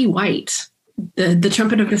 E.B. White, the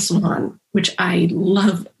Trumpet of the Swan, which I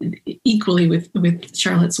love equally with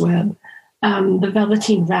Charlotte's Web. The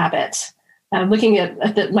Velveteen Rabbit. Looking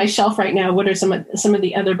at my shelf right now, what are some of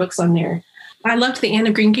the other books on there? I loved the Anne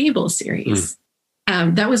of Green Gables series.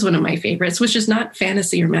 That was one of my favorites, which is not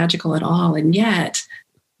fantasy or magical at all. And yet,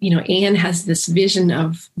 Anne has this vision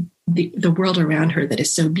of the world around her that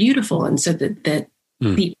is so beautiful. And so that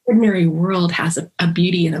the ordinary world has a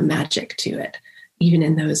beauty and a magic to it, even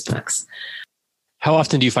in those books. How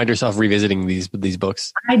often do you find yourself revisiting these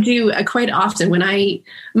books? I do quite often. When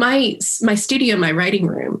my studio, my writing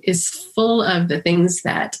room is full of the things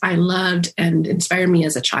that I loved and inspired me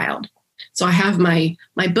as a child. So I have my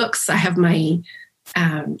books. I have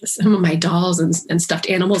some of my dolls and stuffed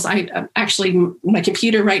animals. My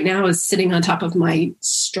computer right now is sitting on top of my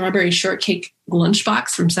strawberry shortcake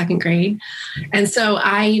lunchbox from second grade. And so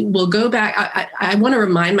I will go back. I want to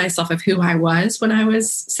remind myself of who I was when I was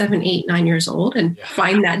 7, 8, 9 years old, and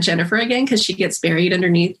find that Jennifer again, because she gets buried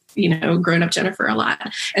underneath, grown up Jennifer a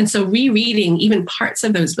lot. And so rereading even parts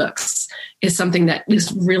of those books is something that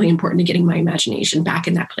is really important to getting my imagination back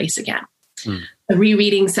in that place again. The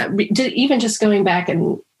rereading, even just going back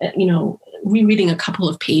and, rereading a couple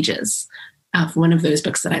of pages of one of those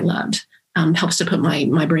books that I loved helps to put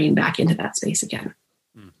my brain back into that space again.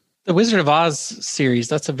 The Wizard of Oz series,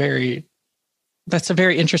 that's a very That's a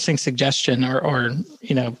very interesting suggestion or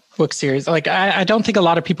book series. Like, I don't think a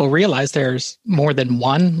lot of people realize there's more than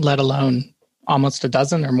one, let alone almost a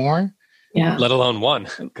dozen or more. Yeah. Let alone one,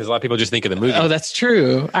 because a lot of people just think of the movie. Oh, that's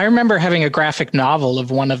true. I remember having a graphic novel of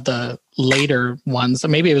one of the later ones. So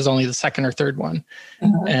maybe it was only the second or third one.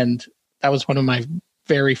 Uh-huh. And that was one of my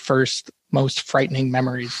very first, most frightening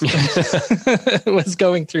memories was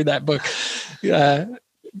going through that book.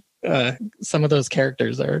 Some of those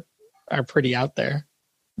characters are pretty out there.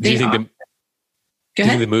 Do you think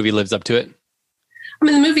the movie lives up to it? I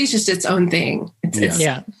mean, the movie's just its own thing. It's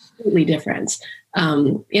completely different.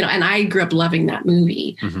 And I grew up loving that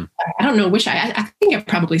movie. Mm-hmm. I don't know, I think I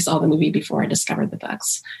probably saw the movie before I discovered the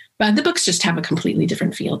books, but the books just have a completely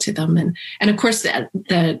different feel to them. And of course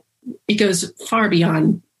it goes far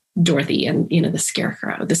beyond Dorothy and, the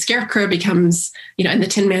Scarecrow. The Scarecrow becomes, and the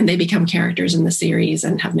Tin Man, they become characters in the series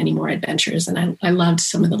and have many more adventures. And I loved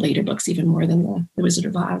some of the later books even more than the Wizard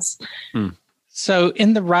of Oz. Mm. So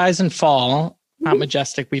in the Rise and Fall, Mount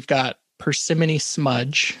Majestic, we've got Persimmon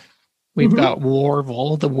Smudge. We've got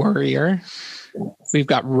Warvel, the Worrier. We've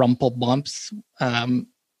got Rumplebumps.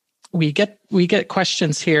 We get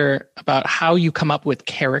questions here about how you come up with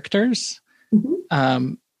characters.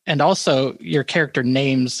 Mm-hmm. And also your character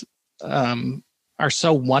names are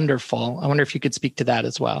so wonderful. I wonder if you could speak to that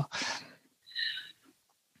as well.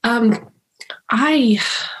 I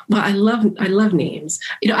love names.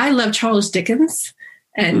 I love Charles Dickens,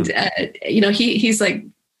 and he's like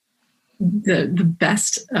the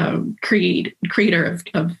best creator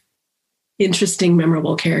of interesting,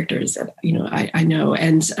 memorable characters that I know,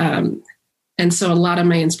 and so a lot of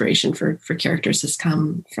my inspiration for characters has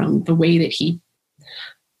come from the way that he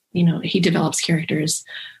develops characters.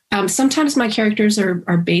 Sometimes my characters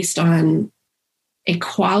are based on a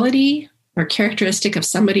quality or characteristic of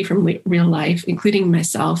somebody from real life, including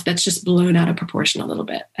myself, that's just blown out of proportion a little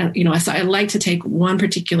bit. And, so I like to take one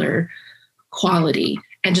particular quality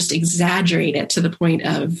and just exaggerate it to the point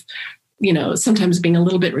of, sometimes being a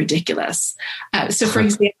little bit ridiculous. So for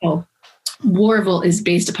example, Warvel is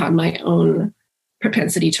based upon my own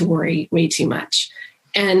propensity to worry way too much.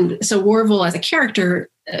 And so Warvel as a character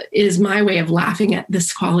is my way of laughing at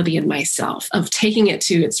this quality in myself, of taking it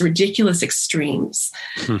to its ridiculous extremes,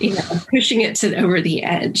 pushing it to over the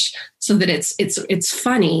edge so that it's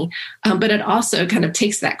funny, but it also kind of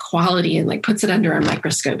takes that quality and like puts it under a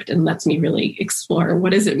microscope and lets me really explore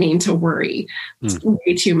what does it mean to worry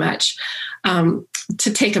way too much. To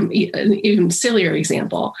take an even sillier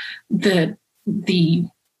example, the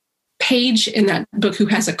page in that book who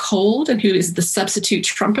has a cold and who is the substitute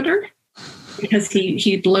trumpeter because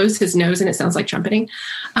he blows his nose and it sounds like trumpeting.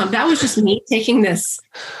 That was just me taking this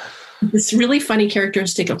really funny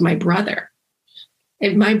characteristic of my brother.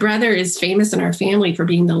 And my brother is famous in our family for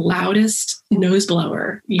being the loudest nose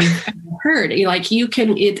blower you've ever heard. It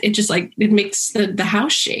makes the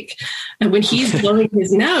house shake. And when he's blowing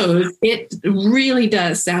his nose, it really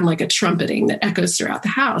does sound like a trumpeting that echoes throughout the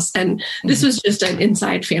house. And this was just an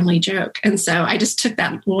inside family joke. And so I just took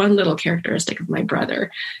that one little characteristic of my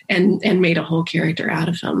brother and made a whole character out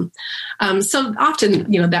of him. So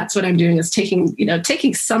often, that's what I'm doing is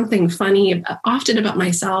taking something funny, often about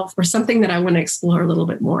myself or something that I want to explore a little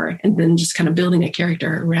bit more, and then just kind of building a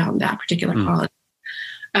character around that particular quality.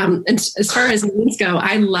 And as far as names go,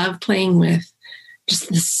 I love playing with just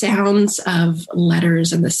the sounds of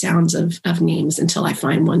letters and the sounds of names until I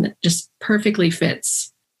find one that just perfectly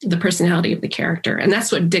fits the personality of the character. And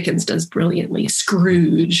that's what Dickens does brilliantly.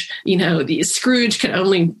 Scrooge, the Scrooge can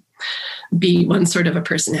only be one sort of a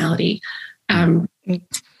personality.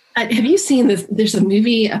 Have you seen this? There's a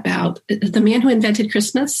movie about The Man Who Invented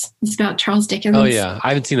Christmas. It's about Charles Dickens. Oh yeah, I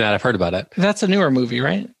haven't seen that. I've heard about it. That's a newer movie,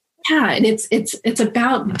 right? Yeah, and it's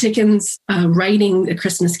about Dickens writing A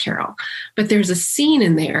Christmas Carol. But there's a scene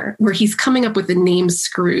in there where he's coming up with the name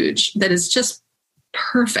Scrooge that is just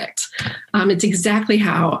perfect. It's exactly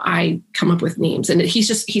how I come up with names. And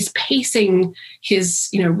he's pacing his,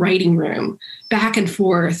 writing room back and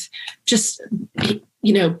forth, just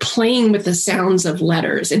playing with the sounds of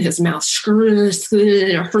letters in his mouth,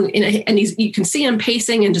 and you can see him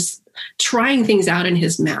pacing and just trying things out in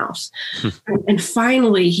his mouth. And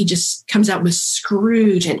finally, he just comes out with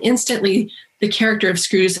Scrooge, and instantly the character of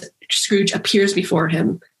Scrooge appears before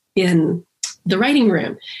him in the writing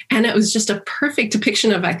room. And it was just a perfect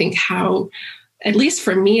depiction of, I think, how, at least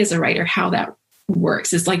for me as a writer, how that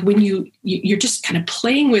works. It's like when you're just kind of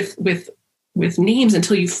playing with names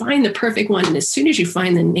until you find the perfect one. And as soon as you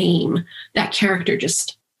find the name, that character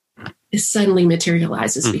just suddenly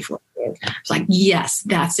materializes before you. It's like, yes,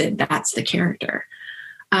 that's it. That's the character.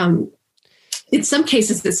 in some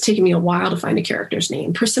cases, it's taken me a while to find a character's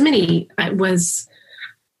name. Persimmon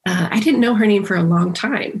I didn't know her name for a long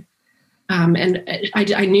time. And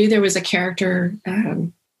I knew there was a character,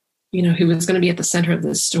 who was going to be at the center of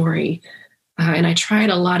this story. And I tried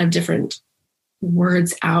a lot of different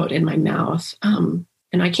words out in my mouth.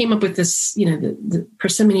 And I came up with this, the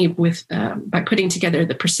persimmon by putting together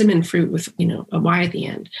the persimmon fruit with, a Y at the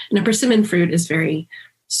end. And a persimmon fruit is very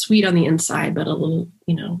sweet on the inside, but a little,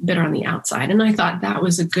 bitter on the outside. And I thought that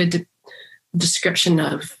was a good description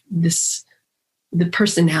of the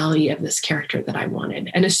personality of this character that I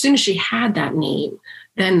wanted. And as soon as she had that name,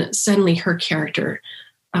 then suddenly her character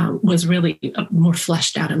was really more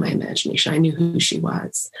fleshed out in my imagination. I knew who she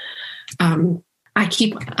was. I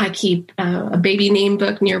keep a baby name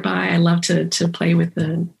book nearby. I love to play with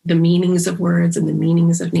the meanings of words and the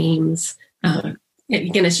meanings of names.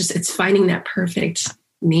 Again, it's finding that perfect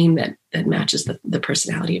name that matches the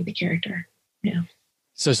personality of the character. Yeah.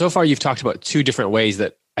 So far you've talked about two different ways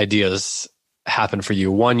that ideas happen for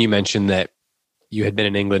you. One, you mentioned that you had been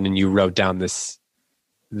in England and you wrote down this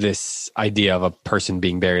idea of a person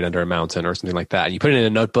being buried under a mountain or something like that. And you put it in a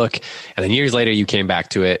notebook, and then years later you came back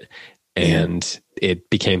to it and it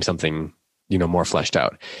became something, more fleshed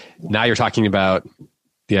out. Now you're talking about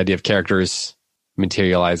the idea of characters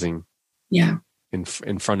materializing in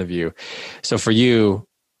front of you. So for you,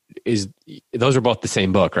 those are both the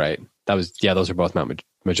same book, right? Those are both Mount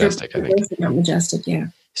Majestic, I think. Mount Majestic, yeah.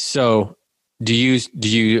 So did you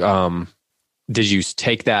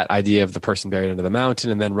take that idea of the person buried under the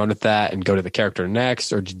mountain and then run with that and go to the character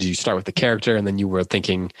next? Or did you start with the character and then you were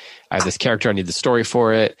thinking, I have this character, I need the story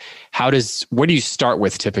for it? What do you start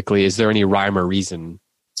with typically? Is there any rhyme or reason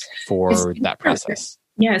for that process?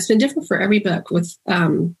 Yeah, it's been different for every book. With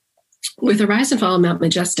The Rise and Fall of Mount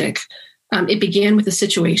Majestic, it began with a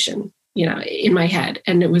situation, in my head.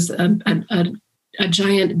 And it was a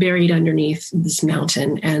giant buried underneath this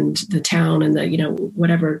mountain, and the town and the,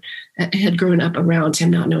 whatever had grown up around him,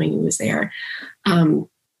 not knowing he was there.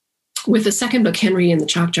 With the second book, Henry and the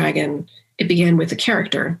Chalk Dragon, it began with the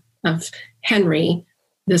character of Henry,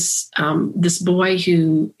 this boy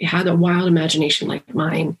who had a wild imagination like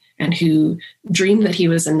mine and who dreamed that he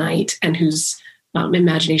was a knight and whose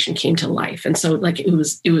imagination came to life. And so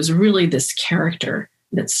it was really this character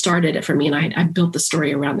that started it for me. And I built the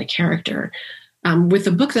story around the character. With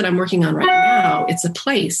the book that I'm working on right now, it's a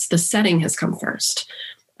place. The setting has come first.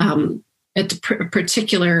 It's a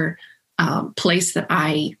particular place that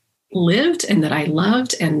I lived and that I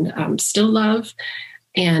loved and still love,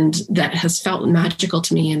 and that has felt magical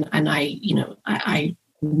to me. And I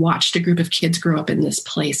watched a group of kids grow up in this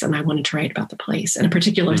place, and I wanted to write about the place and a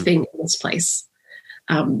particular thing in this place,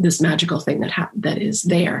 this magical thing that is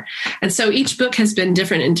there. And so each book has been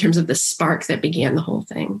different in terms of the spark that began the whole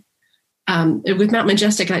thing. With Mount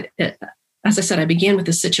Majestic, as I said, I began with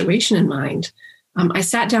the situation in mind. I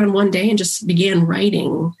sat down one day and just began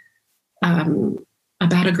writing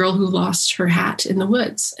about a girl who lost her hat in the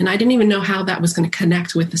woods. And I didn't even know how that was going to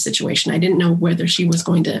connect with the situation. I didn't know whether she was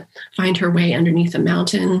going to find her way underneath a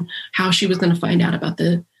mountain, how she was going to find out about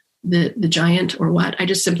the giant or what. I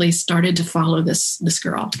just simply started to follow this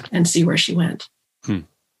girl and see where she went.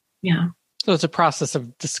 Yeah. So it's a process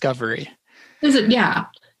of discovery. Is it? Yeah.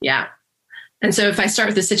 Yeah. And so if I start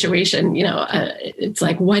with the situation, it's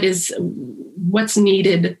like, what's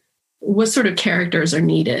needed? What sort of characters are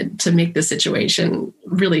needed to make the situation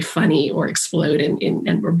really funny or explode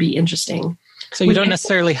and or be interesting? So you don't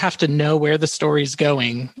necessarily have to know where the story's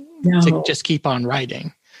going to just keep on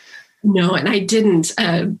writing. No, and I didn't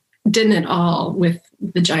at all with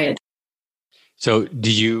the giant. So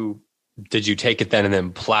did you take it then and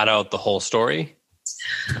then plot out the whole story?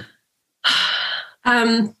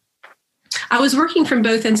 I was working from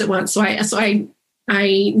both ends at once. So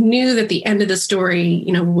I knew that the end of the story,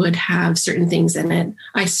 would have certain things in it.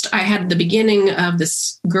 I had the beginning of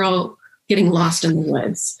this girl getting lost in the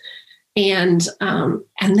woods. And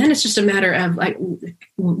then it's just a matter of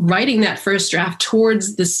writing that first draft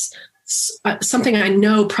towards this, something I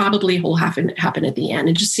know probably will happen at the end,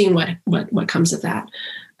 and just seeing what comes of that.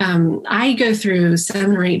 I go through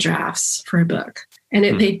 7 or 8 drafts for a book,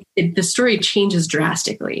 and the story changes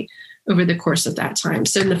drastically over the course of that time.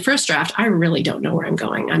 So in the first draft, I really don't know where I'm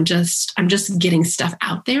going. I'm just getting stuff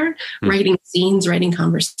out there, writing scenes, writing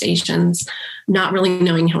conversations, not really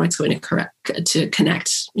knowing how it's going to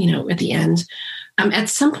connect, at the end. At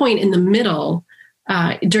some point in the middle,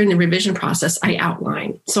 during the revision process, I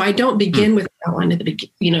outline. So I don't begin with an outline at the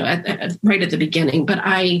beginning, right at the beginning, but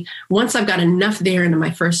once I've got enough there into my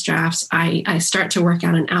first drafts, I start to work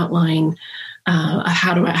out an outline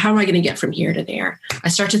how am I going to get from here to there? I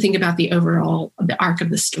start to think about the arc of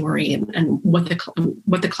the story and what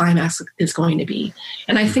the climax is going to be.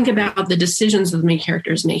 And I think about the decisions that the main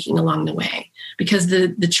character is making along the way, because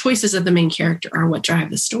the choices of the main character are what drive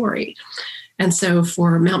the story. And so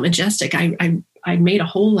for Mount Majestic, I made a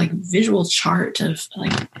whole like visual chart of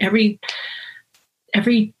like every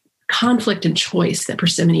conflict and choice that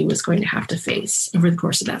Persimmone was going to have to face over the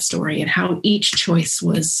course of that story, and how each choice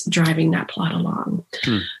was driving that plot along.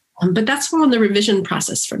 But that's more on the revision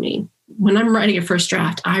process for me. When I'm writing a first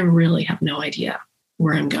draft, I really have no idea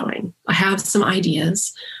where I'm going. I have some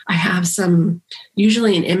ideas. I have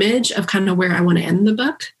usually an image of kind of where I want to end the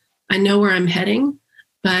book. I know where I'm heading,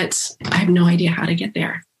 but I have no idea how to get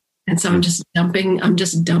there. And so I'm just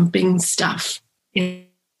dumping stuff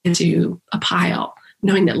into a pile,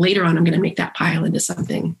 knowing that later on I'm going to make that pile into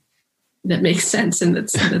something that makes sense and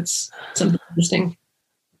that's something interesting.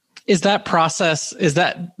 Is that process, does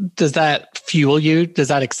that fuel you? Does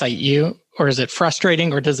that excite you? Or is it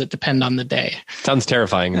frustrating, or does it depend on the day? Sounds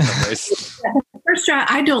terrifying in some ways. First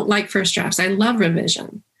draft, I don't like first drafts. I love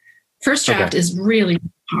revision. First draft is really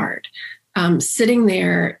hard. Sitting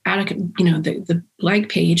there at the blank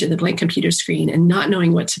page and the blank computer screen and not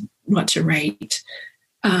knowing what to write,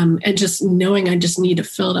 and just knowing I just need to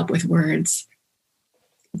fill it up with words.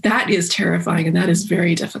 That is terrifying, and that is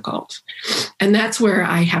very difficult. And that's where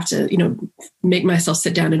I have to, make myself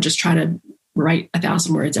sit down and just try to write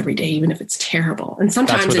 1,000 words every day, even if it's terrible. And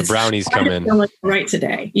sometimes that's where the brownies come in. Write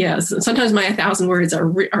today. Yes. Sometimes my 1,000 words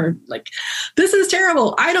are like, this is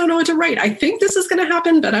terrible. I don't know what to write. I think this is going to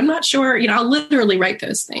happen, but I'm not sure. I'll literally write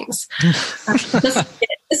those things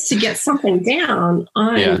just to get something down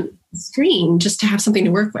on the screen, just to have something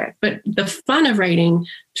to work with. But the fun of writing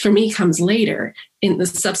for me comes later in the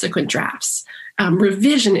subsequent drafts.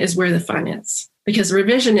 Revision is where the fun is. Because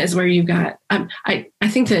revision is where you've got, I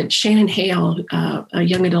think that Shannon Hale, a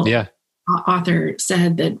young adult author,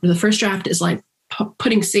 said that the first draft is like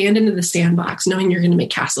putting sand into the sandbox, knowing you're going to make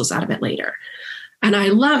castles out of it later. And I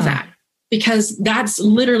love that, because that's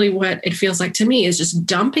literally what it feels like to me, is just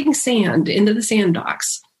dumping sand into the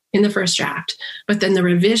sandbox in the first draft. But then the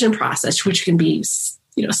revision process, which can be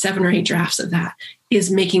 7 or 8 drafts of that, is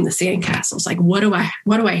making the sandcastles. Like, what do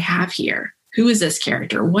I have here? Who is this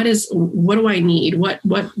character? What do I need? What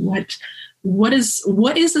is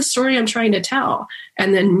the story I'm trying to tell?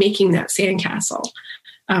 And then making that sandcastle.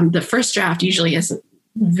 The first draft usually has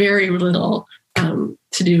very little to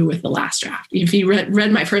do with the last draft. If you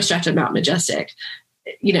read my first draft of Mount Majestic,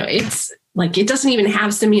 it's like, it doesn't even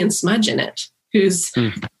have Simeon Smudge in it, who's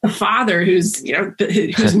the father, who's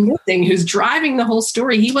missing, who's driving the whole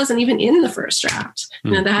story. He wasn't even in the first draft.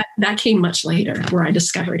 That came much later, where I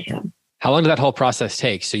discovered him. How long did that whole process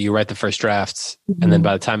take? So you write the first drafts, and then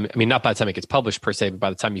by the time, not by the time it gets published per se, but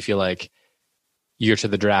by the time you feel like you're to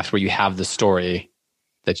the draft where you have the story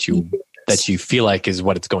that you feel like is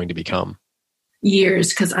what it's going to become. Years,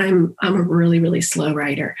 because I'm a really, really slow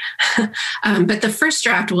writer. But the first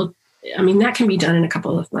draft that can be done in a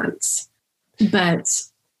couple of months. But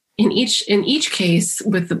in each case,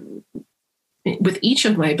 with each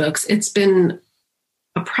of my books, it's been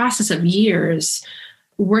a process of years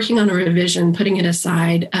working on a revision, putting it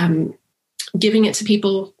aside, giving it to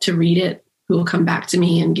people to read it, who will come back to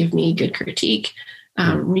me and give me good critique,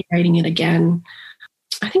 rewriting it again.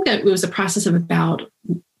 I think that it was a process of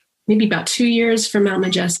maybe about 2 years for Mount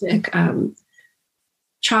Majestic.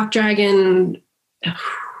 Chalk Dragon,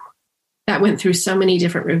 that went through so many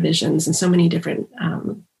different revisions and so many different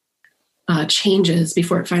changes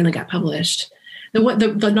before it finally got published.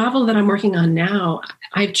 The novel that I'm working on now,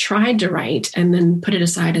 I've tried to write and then put it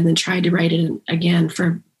aside and then tried to write it again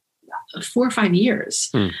for 4 or 5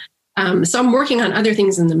 years. So I'm working on other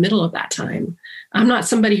things in the middle of that time. I'm not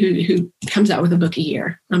somebody who comes out with a book a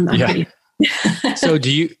year. I'm kidding.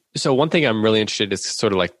 So one thing I'm really interested in is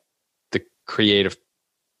sort of like the creative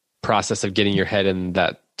process of getting your head in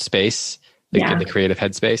that space, in the creative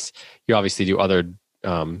headspace. You obviously do other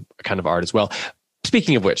kind of art as well.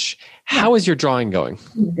 Speaking of which, how is your drawing going?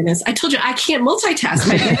 Oh my goodness. I told you I can't multitask.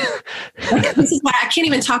 This is why I can't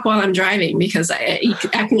even talk while I'm driving, because I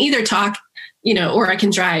can either talk, or I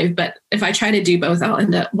can drive. But if I try to do both, I'll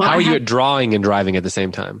end up. How are you at drawing and driving at the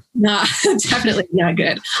same time? No, definitely not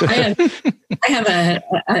good. I have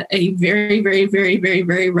a very, very, very, very,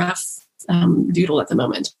 very rough doodle at the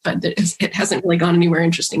moment, but it hasn't really gone anywhere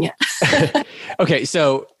interesting yet. Okay,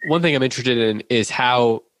 so one thing I'm interested in is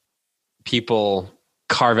how people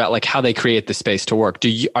carve out, like how they create the space to work.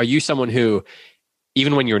 Are you someone who,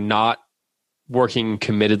 even when you're not working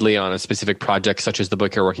committedly on a specific project, such as the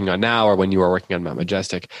book you're working on now, or when you are working on Mount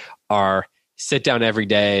Majestic, are sit down every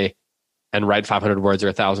day and write 500 words or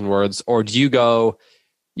 1,000 words? Or do you go,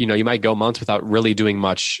 you might go months without really doing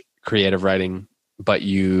much creative writing, but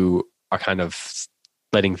you are kind of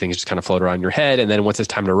letting things just kind of float around in your head. And then once it's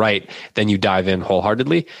time to write, then you dive in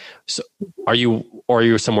wholeheartedly. So are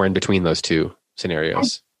you somewhere in between those two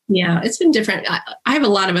scenarios? Yeah, it's been different. I have a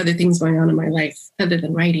lot of other things going on in my life other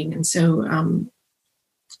than writing. And so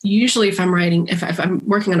usually if I'm writing, if I'm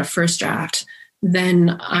working on a first draft,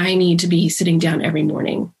 then I need to be sitting down every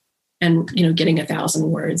morning and, getting 1,000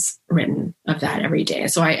 words written of that every day.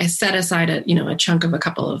 So I set aside a chunk of a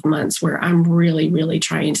couple of months where I'm really, really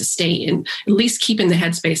trying to stay in, at least keep in the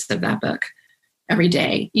headspace of that book every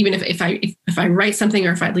day. Even if I write something,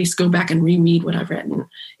 or if I at least go back and reread what I've written,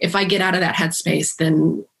 if I get out of that headspace,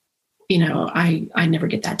 then, I never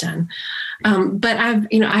get that done. But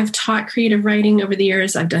I've taught creative writing over the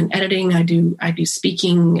years. I've done editing. I do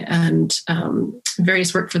speaking and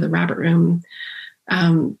various work for the Rabbit Room.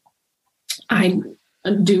 I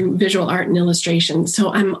do visual art and illustration.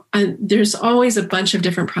 So there's always a bunch of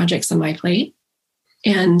different projects on my plate,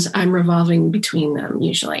 and I'm revolving between them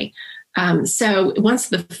usually. So once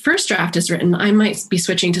the first draft is written, I might be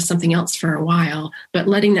switching to something else for a while, but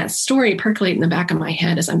letting that story percolate in the back of my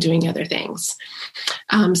head as I'm doing other things.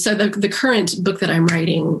 So the current book that I'm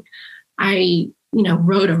writing, I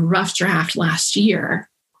wrote a rough draft last year.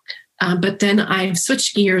 But then I've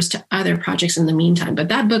switched gears to other projects in the meantime. But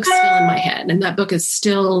that book's still in my head, and that book is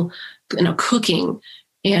still, cooking.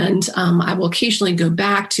 And I will occasionally go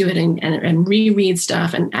back to it and reread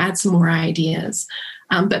stuff and add some more ideas.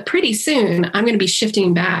 But pretty soon, I'm going to be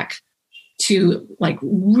shifting back to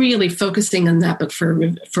really focusing on that book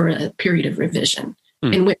for a period of revision.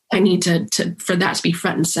 In which I need to for that to be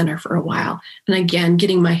front and center for a while, and again,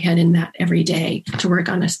 getting my head in that every day to work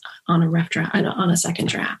on a rough draft, on a second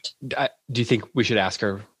draft. Do you think we should ask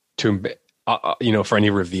her to, for any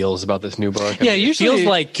reveals about this new book? Yeah, usually it feels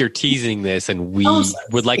like you're teasing this, and we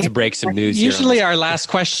would like to break some news. Usually, our last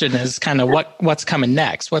question is kind of what's coming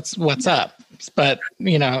next, what's up. But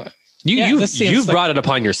you've brought it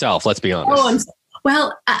upon yourself. Let's be honest.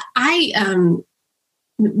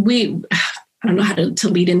 I don't know how to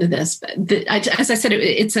lead into this, but as I said,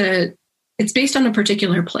 it's based on a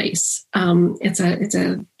particular place. It's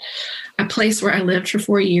a place where I lived for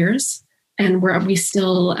 4 years, and where we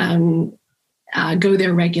still go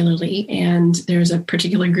there regularly. And there's a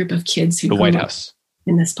particular group of kids who the White House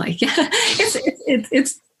in this place. Yeah,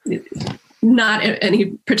 it's not any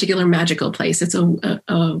particular magical place. It's a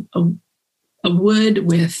wood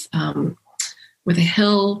with a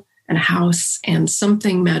hill and a house and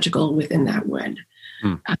something magical within that wood.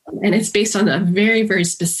 And it's based on a very, very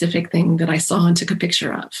specific thing that I saw and took a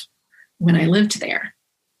picture of when I lived there.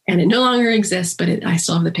 And it no longer exists, but I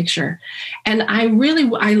still have the picture. And I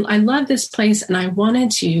love this place, and I wanted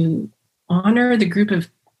to honor the group of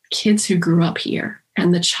kids who grew up here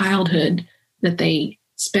and the childhood that they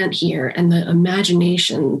spent here and the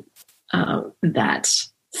imagination that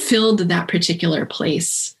filled that particular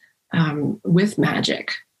place with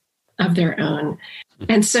magic of their own.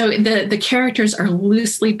 And so the characters are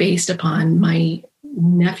loosely based upon my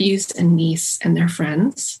nephews and niece and their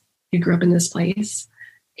friends who grew up in this place.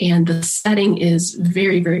 And the setting is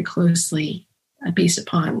very, very closely based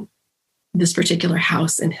upon this particular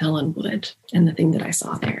house and hill and wood and the thing that I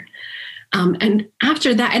saw there. And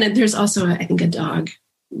after that, and there's also, I think, a dog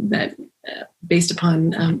that based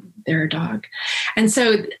upon their dog. And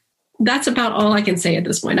so that's about all I can say at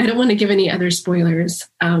this point. I don't want to give any other spoilers,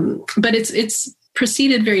 but it's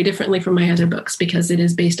proceeded very differently from my other books because it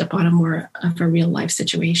is based upon a more of a real life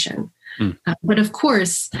situation. But of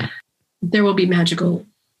course, there will be magical,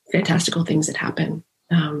 fantastical things that happen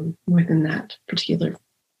within that particular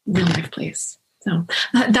real life place. So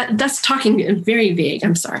that's talking very vague.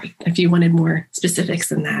 I'm sorry if you wanted more specifics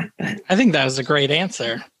than that. But I think that was a great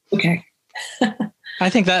answer. Okay. I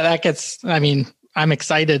think that gets, I'm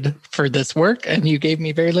excited for this work, and you gave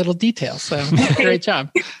me very little detail. So great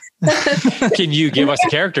job. Can you give us a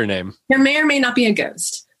character name? There may or may not be a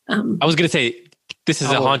ghost. I was going to say, this is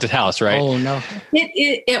a haunted house, right? Oh, no.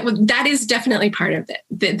 That is definitely part of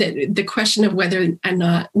it. The question of whether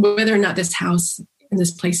or not this house and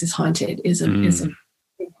this place is haunted is a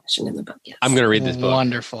big question in the book. Yes. I'm going to read this book.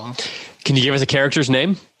 Wonderful. Can you give us a character's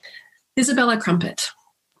name? Isabella Crumpet.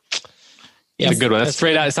 It's a good one. That's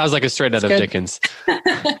straight out. It sounds like a straight out of Dickens.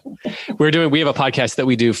 We have a podcast that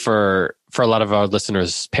we do for a lot of our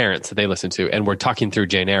listeners' parents that they listen to, and we're talking through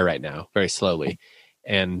Jane Eyre right now, very slowly.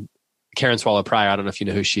 And Karen Swallow Pryor, I don't know if you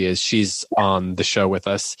know who she is. She's on the show with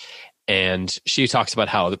us, and she talks about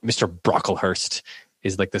how Mr. Brocklehurst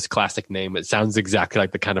is like this classic name. It sounds exactly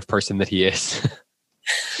like the kind of person that he is.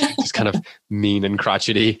 Just kind of mean and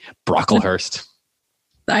crotchety. Brocklehurst.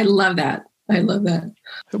 I love that. I love that.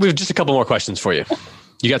 We have just a couple more questions for you.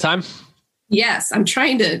 You got time? Yes, I'm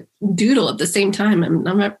trying to doodle at the same time.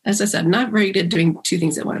 I'm as I said, not very good at doing two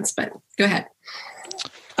things at once, but go ahead.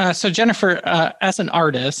 So Jennifer, as an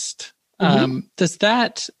artist, does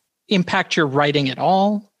that impact your writing at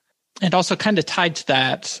all? And also kind of tied to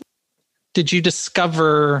that, did you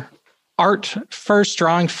discover art first,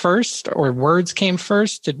 drawing first, or words came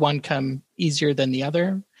first? Did one come easier than the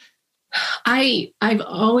other? I've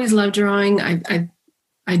always loved drawing.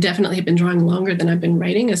 I definitely have been drawing longer than I've been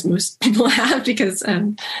writing, as most people have, because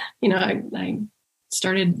I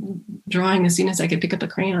started drawing as soon as I could pick up a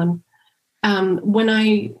crayon. When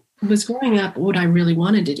I was growing up, what I really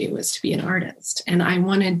wanted to do was to be an artist, and I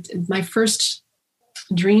wanted my first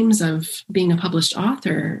dreams of being a published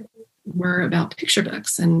author were about picture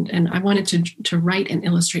books, and I wanted to write and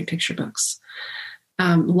illustrate picture books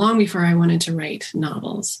long before I wanted to write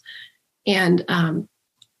novels. And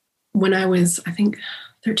when I was, I think,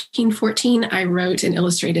 13, 14, I wrote and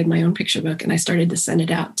illustrated my own picture book, and I started to send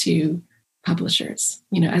it out to publishers,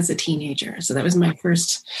 as a teenager. So that was my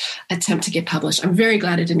first attempt to get published. I'm very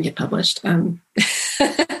glad it didn't get published.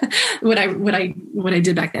 What I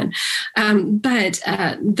did back then. But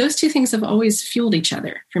those two things have always fueled each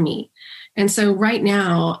other for me. And so right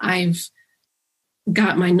now I've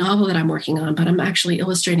got my novel that I'm working on, but I'm actually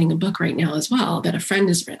illustrating a book right now as well that a friend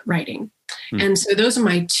is writing. And so those are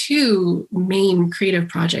my two main creative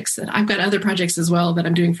projects. That I've got other projects as well that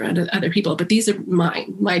I'm doing for other people, but these are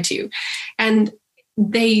my two. And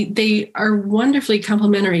they are wonderfully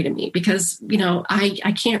complementary to me because,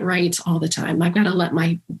 I can't write all the time. I've got to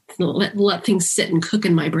let things sit and cook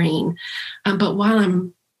in my brain. But while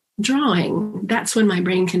I'm drawing, that's when my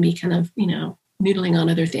brain can be kind of, noodling on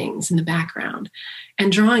other things in the background.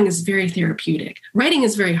 And drawing is very therapeutic. Writing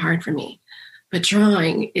is very hard for me, but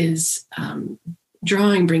drawing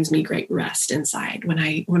brings me great rest inside when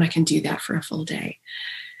I can do that for a full day.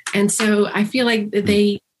 And so I feel like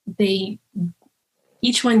they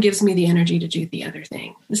each one gives me the energy to do the other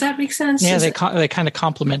thing. Does that make sense? Yeah, they kind of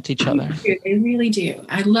complement each other. They really do.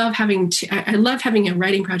 I love having a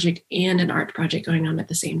writing project and an art project going on at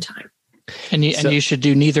the same time. And you should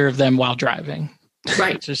do neither of them while driving.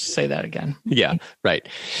 Right. Just say that again. Yeah, right.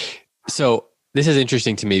 So this is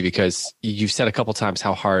interesting to me because you've said a couple times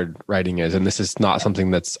how hard writing is, and this is not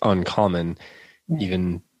something that's uncommon. Right.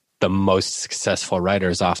 Even the most successful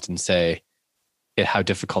writers often say how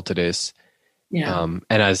difficult it is. Yeah.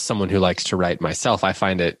 And as someone who likes to write myself, I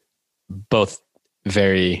find it both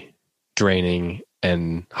very draining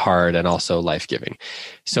and hard and also life-giving.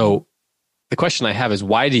 So the question I have is,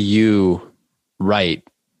 why do you write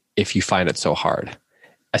if you find it so hard?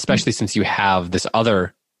 Especially since you have this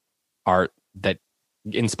other art that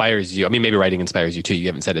inspires you. I mean, maybe writing inspires you too. You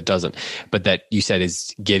haven't said it doesn't, but that you said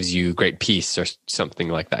gives you great peace or something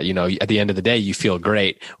like that. At the end of the day, you feel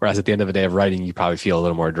great. Whereas at the end of the day of writing, you probably feel a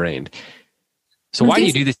little more drained. So why do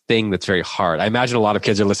you do this thing that's very hard? I imagine a lot of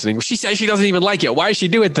kids are listening. Well, she says she doesn't even like it. Why does she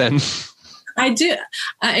do it then? I do.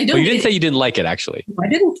 I don't. Well, you didn't say you didn't like it, actually. I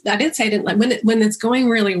did say I didn't like when it's going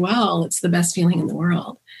really well. It's the best feeling in the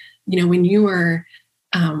world. When you are,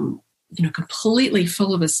 completely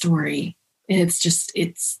full of a story, and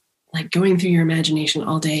it's like going through your imagination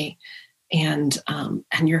all day, and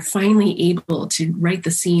you're finally able to write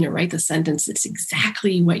the scene or write the sentence that's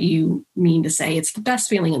exactly what you mean to say. It's the best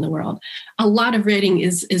feeling in the world. A lot of writing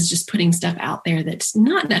is just putting stuff out there that's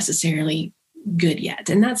not necessarily good yet.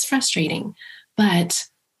 And that's frustrating, but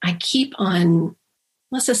I keep on,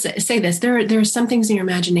 let's just say this, there are some things in your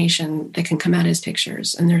imagination that can come out as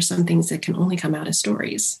pictures, and there are some things that can only come out as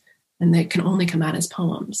stories, and that can only come out as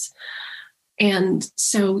poems. And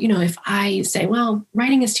so, if I say, well,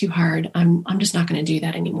 writing is too hard, I'm just not going to do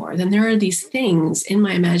that anymore, then there are these things in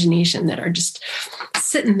my imagination that are just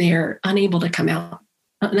sitting there, unable to come out,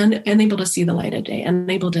 unable to see the light of day,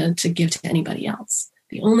 unable to give to anybody else.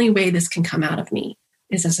 The only way this can come out of me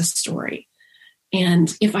is as a story.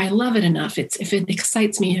 And if I love it enough, if it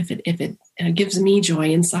excites me, if it gives me joy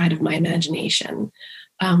inside of my imagination,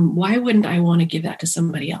 why wouldn't I want to give that to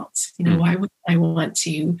somebody else? Why would I want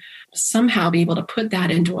to somehow be able to put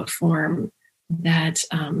that into a form that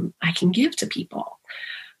I can give to people,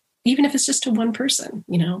 even if it's just to one person?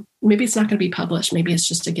 Maybe it's not going to be published. Maybe it's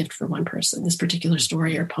just a gift for one person, this particular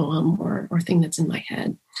story or poem or thing that's in my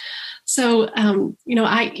head. So,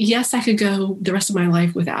 I could go the rest of my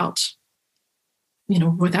life without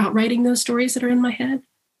writing those stories that are in my head.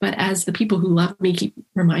 But as the people who love me keep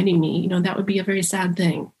reminding me, that would be a very sad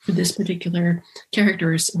thing for this particular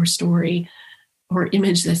character or story or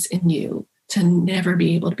image that's in you to never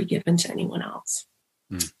be able to be given to anyone else.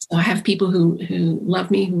 So I have people who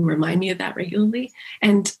love me, who remind me of that regularly.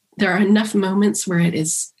 And there are enough moments where it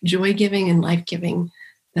is joy-giving and life-giving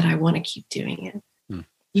that I want to keep doing it,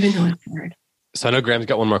 even though it's hard. So I know Graham's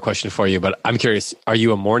got one more question for you, but I'm curious, are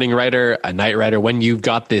you a morning writer, a night writer? When you've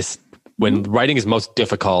got this, when writing is most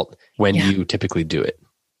difficult, when do you typically do it?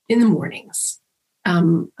 In the mornings.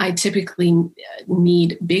 I typically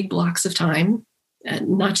need big blocks of time.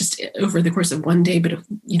 Not just over the course of one day, but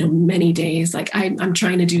many days. Like I'm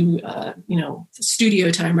trying to do,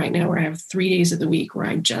 studio time right now, where I have 3 days of the week where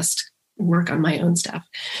I just work on my own stuff.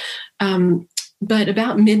 But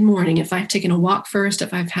about mid-morning, if I've taken a walk first,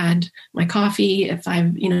 if I've had my coffee, if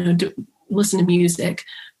I've listened to music,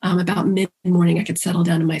 about mid-morning, I could settle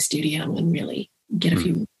down in my studio and really get a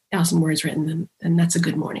few thousand words written, and that's a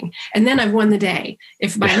good morning. And then I've won the day.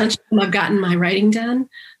 If by lunchtime I've gotten my writing done,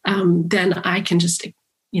 then I can just,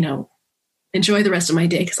 enjoy the rest of my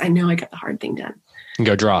day because I know I got the hard thing done. And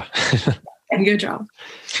go draw. And go draw.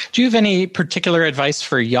 Do you have any particular advice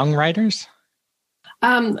for young writers?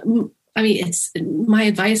 It's my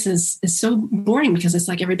advice is so boring because it's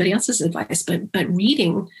like everybody else's advice, but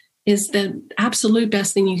reading is the absolute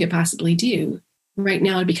best thing you could possibly do right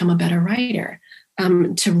now to become a better writer.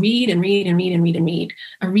 To read and read and read and read and read.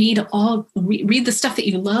 Read the stuff that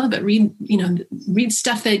you love, but read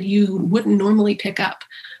stuff that you wouldn't normally pick up.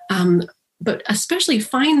 But especially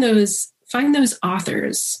find those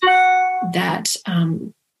authors that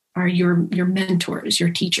are your mentors,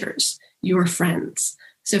 your teachers, your friends.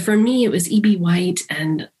 So for me, it was E.B. White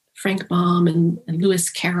and Frank Baum and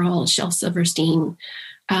Lewis Carroll, Shel Silverstein.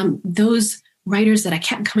 Those writers that I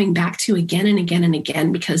kept coming back to again and again and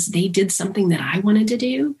again because they did something that I wanted to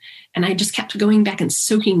do. And I just kept going back and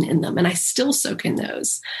soaking in them. And I still soak in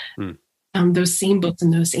those same books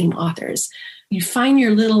and those same authors. You find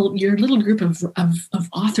your little group of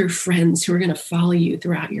author friends who are going to follow you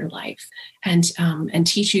throughout your life and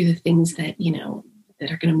teach you the things that,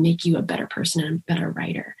 that are going to make you a better person and a better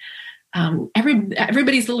writer.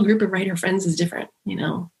 Everybody's little group of writer friends is different,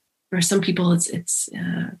 For some people, it's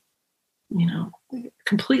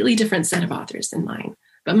completely different set of authors than mine.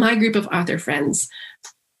 But my group of author friends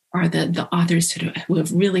are the authors who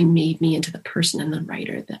have really made me into the person and the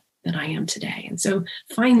writer that I am today. And so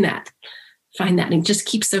find that and just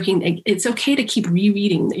keep soaking. It's okay to keep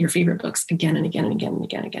rereading your favorite books again and again and again and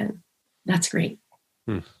again and again. That's great.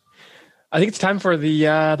 I think it's time for the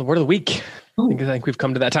word of the week. I think we've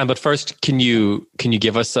come to that time. But first, can you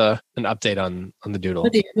give us an update on the doodle?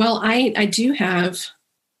 Well, I do have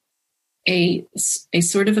a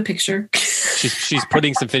sort of a picture. She's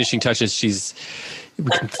putting some finishing touches.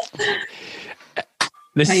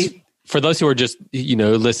 For those who are just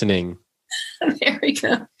listening. There we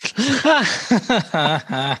go.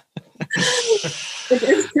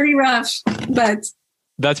 It's pretty rough, but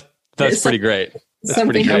that's pretty great. That's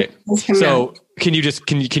pretty great. So can you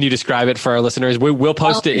describe it for our listeners? We'll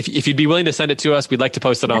post it if you'd be willing to send it to us. We'd like to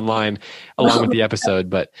post it online along with the episode.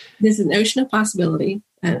 But there's an ocean of possibility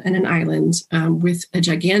and an island with a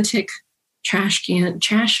gigantic trash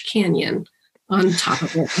canyon on top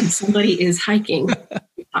of it, and somebody is hiking the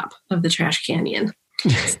top of the trash canyon.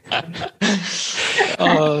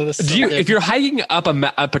 If you're hiking up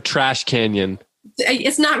a trash canyon,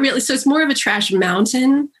 it's not really. So it's more of a trash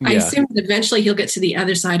mountain. Yeah. I assume that eventually he'll get to the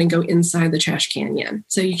other side and go inside the trash canyon.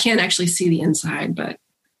 So you can't actually see the inside, but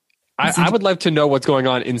I would love to know what's going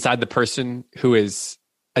on inside the person who is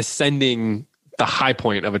ascending the high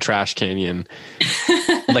point of a trash canyon.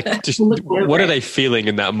 Like, just what are they feeling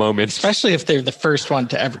in that moment? Especially if they're the first one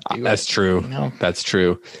to ever do it. That's true. That's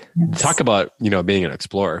true. Yes. Talk about, being an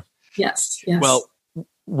explorer. Yes. Well,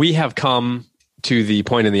 we have come to the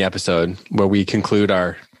point in the episode where we conclude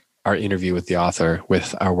our interview with the author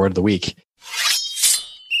with our word of the week.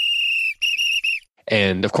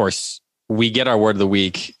 And of course, we get our word of the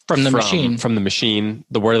week from the machine,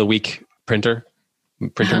 the word of the week printer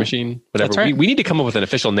machine, whatever. That's right. We need to come up with an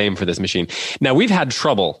official name for this machine. Now, we've had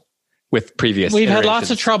trouble with previous We've had lots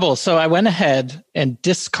of trouble. So I went ahead and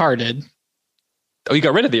discarded. Oh, you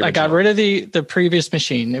got rid of the original? I got rid of the previous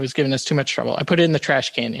machine. It was giving us too much trouble. I put it in the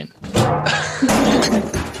trash canyon.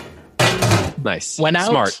 Nice. Went out.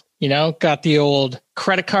 Smart. Got the old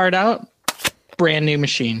credit card out. Brand new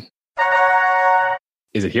machine.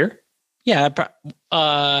 Is it here? Yeah.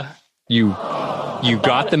 You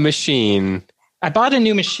got the machine. I bought a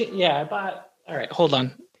new machine. Yeah, all right, hold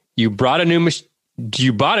on. You bought a new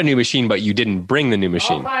machine, but you didn't bring the new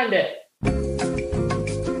machine. I'll find it.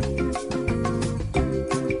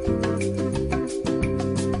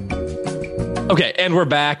 Okay, and we're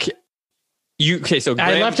back. So Graham,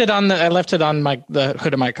 I left it on the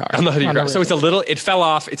hood of my car. On the hood of your car. So it fell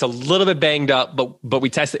off. It's a little bit banged up, but we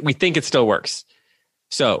tested. We think it still works.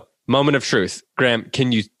 So, moment of truth. Graham,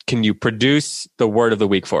 can you produce the word of the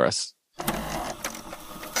week for us?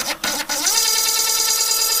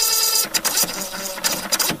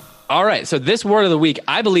 All right. So this word of the week,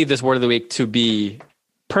 I believe this word of the week to be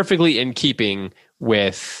perfectly in keeping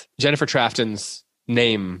with Jennifer Trafton's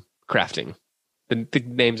name crafting, the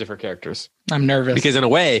names of her characters. I'm nervous. Because in a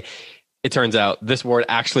way, it turns out this word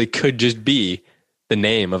actually could just be the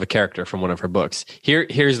name of a character from one of her books.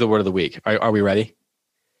 Here's the word of the week. Are we ready?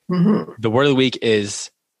 Mm-hmm. The word of the week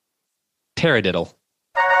is taradiddle.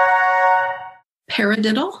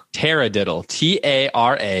 Paradiddle? Taradiddle.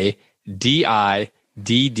 Taradiddle.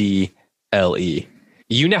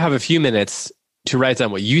 You now have a few minutes to write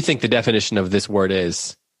down what you think the definition of this word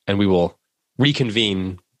is, and we will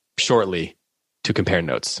reconvene shortly to compare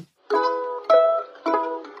notes.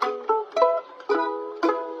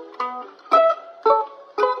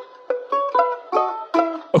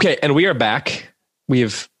 Okay, and we are back. We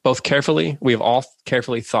have all carefully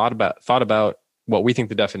thought about what we think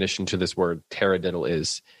the definition to this word taradiddle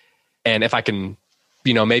is. And if I can,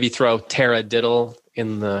 maybe throw taradiddle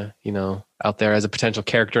in the, out there as a potential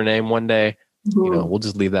character name one day, we'll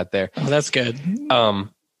just leave that there. Oh, that's good.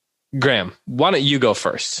 Graham, why don't you go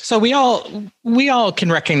first? So we all can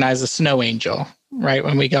recognize a snow angel, right?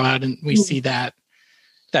 When we go out and we see that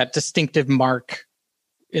distinctive mark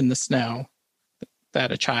in the snow that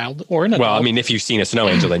a child or an adult. Well, I mean, if you've seen a snow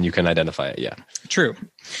angel, then you can identify it. Yeah. True.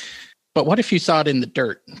 But what if you saw it in the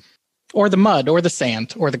dirt or the mud or the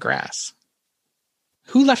sand or the grass?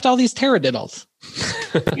 Who left all these taradiddles?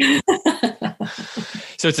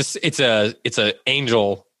 So it's a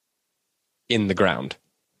angel in the ground.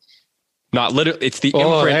 Not literally. It's the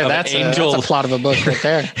imprint of an angel. That's a plot of a book right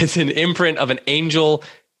there. It's an imprint of an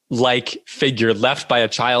angel-like figure left by a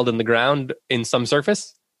child in the ground in some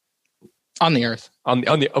surface. On the earth. On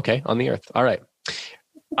the earth. All right.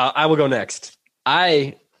 I will go next.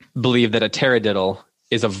 I believe that a taradiddle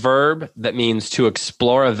is a verb that means to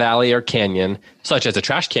explore a valley or canyon, such as a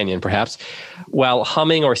trash canyon, perhaps, while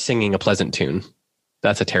humming or singing a pleasant tune.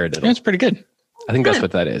 That's a taradiddle. That's pretty good. I think that's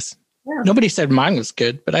what that is. Yeah. Nobody said mine was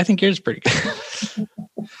good, but I think yours is pretty good.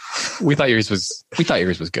 We thought yours was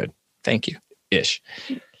good. Thank you. Ish.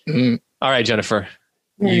 Mm. All right, Jennifer.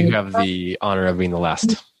 You have the honor of being the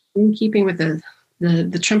last. In keeping with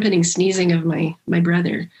the trumpeting sneezing of my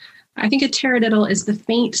brother, I think a taradiddle is the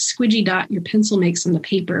faint squidgy dot your pencil makes on the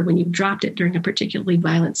paper when you've dropped it during a particularly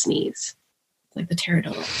violent sneeze. It's like the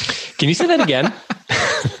taradiddle. Can you say that again?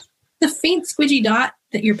 The faint squidgy dot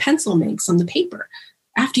that your pencil makes on the paper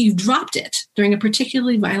after you've dropped it during a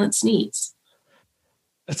particularly violent sneeze.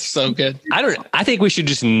 That's so good. I think we should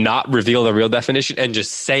just not reveal the real definition and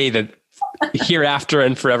just say that hereafter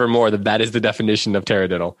and forevermore that is the definition of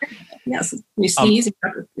taradiddle. Yes. You sneeze.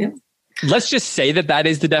 Yeah. Let's just say that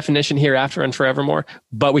is the definition hereafter and forevermore,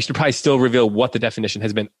 but we should probably still reveal what the definition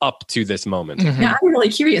has been up to this moment. Mm-hmm. Yeah, I'm really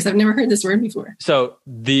curious. I've never heard this word before. So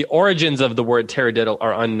the origins of the word taradiddle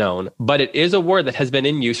are unknown, but it is a word that has been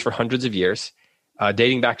in use for hundreds of years,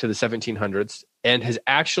 dating back to the 1700s, and has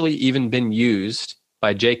actually even been used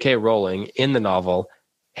by J.K. Rowling in the novel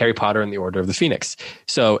Harry Potter and the Order of the Phoenix.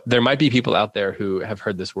 So there might be people out there who have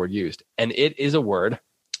heard this word used, and it is a word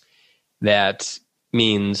that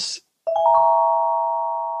means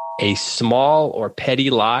a small or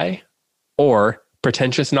petty lie or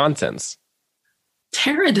pretentious nonsense.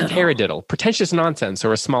 Taradiddle. Taradiddle. Pretentious nonsense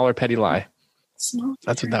or a small or petty lie.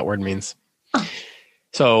 That's what that word means. Oh.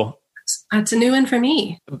 So that's a new one for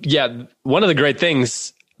me. Yeah. One of the great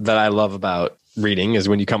things that I love about reading is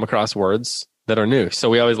when you come across words that are new.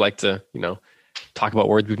 So we always like to, talk about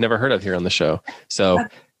words we've never heard of here on the show. So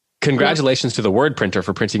congratulations to the word printer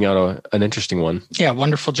for printing out an interesting one. Yeah,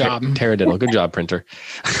 wonderful job. Taradiddle. Good job, printer.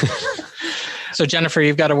 So Jennifer,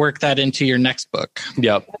 you've got to work that into your next book.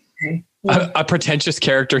 Yep. Okay. A pretentious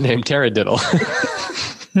character named Taradiddle.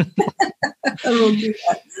 I will do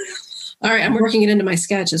that. All right, I'm working it into my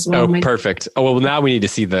sketch as well. Oh, perfect. Oh, well, now we need to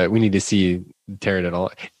see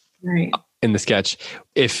Taradiddle right in the sketch.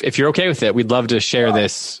 If you're okay with it, we'd love to share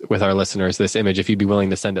this with our listeners, this image, if you'd be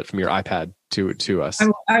willing to send it from your iPad to us.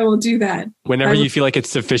 I will do that. Whenever you feel like it's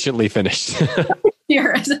sufficiently finished.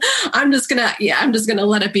 Here, I'm just gonna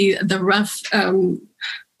let it be the rough,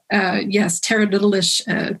 taradiddle-ish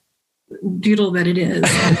doodle that it is.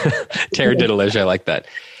 Taradiddle-ish, I like that.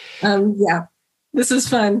 Yeah. This is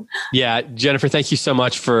fun. Yeah, Jennifer, thank you so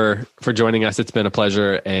much for joining us. It's been a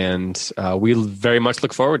pleasure, and we very much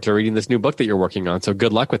look forward to reading this new book that you're working on. So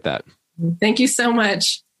good luck with that. Thank you so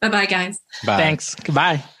much. Bye-bye, guys. Bye. Thanks.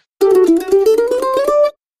 Goodbye.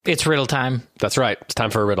 It's riddle time. That's right. It's time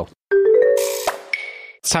for a riddle.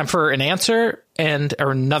 It's time for an answer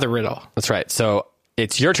or another riddle. That's right. So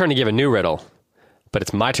it's your turn to give a new riddle, but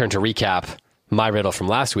it's my turn to recap my riddle from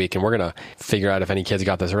last week, and we're going to figure out if any kids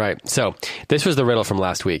got this right. So this was the riddle from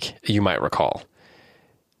last week, you might recall.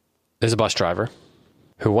 There's a bus driver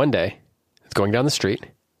who one day is going down the street.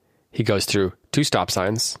 He goes through 2 stop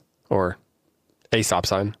signs, or a stop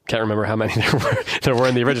sign. Can't remember how many there were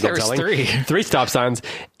in the original telling. There was 3. 3 stop signs,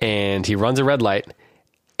 and he runs a red light,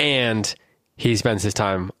 and he spends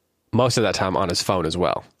most of that time on his phone as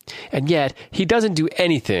well. And yet, he doesn't do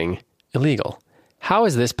anything illegal. How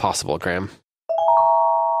is this possible, Graham?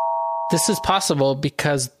 This is possible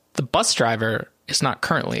because the bus driver is not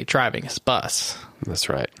currently driving his bus. That's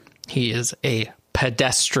right. He is a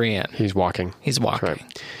pedestrian. He's walking. He's walking. That's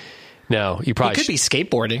right. Now, you probably He could be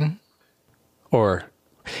skateboarding. Or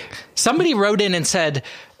somebody wrote in and said,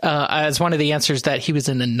 as one of the answers, that he was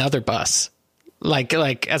in another bus, like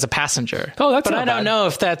as a passenger. Oh, that's but not I don't bad. know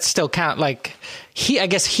if that still count. Like I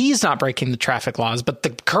guess he's not breaking the traffic laws, but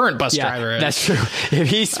the current bus driver is. That's true. If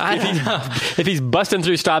he's busting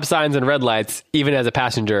through stop signs and red lights, even as a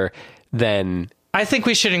passenger, then I think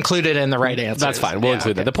we should include it in the right answer. that's fine. We'll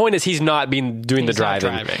include that. The point is he's not doing the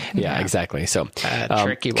driving. Not driving. Yeah, exactly. So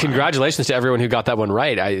tricky one. Congratulations to everyone who got that one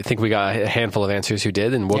right. I think we got a handful of answers who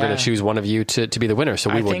did, and we're going to choose one of you to be the winner.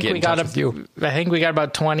 So we will get in touch with you. I think we got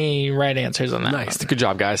about 20 right answers on that. Nice. one. Good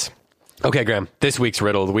job, guys. Okay, Graham. This week's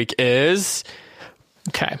riddle of the week is...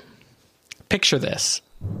 Okay. Picture this.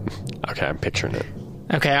 Okay, I'm picturing it.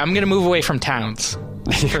 Okay, I'm going to move away from towns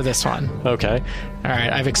for this one. Okay. All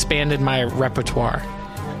right, I've expanded my repertoire.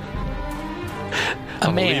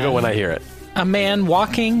 I'll believe it when I hear it. A man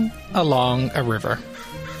walking along a river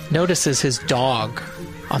notices his dog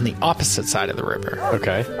on the opposite side of the river.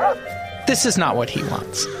 Okay. This is not what he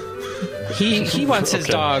wants. He wants his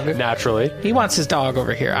dog... Naturally. He wants his dog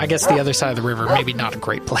over here. I guess the other side of the river, maybe not a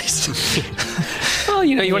great place. Well,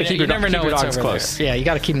 you want to keep your dogs close. There. Yeah, you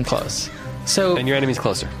got to keep them close. So, and your enemy's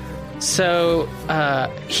closer. So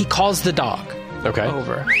he calls the dog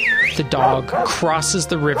over. The dog crosses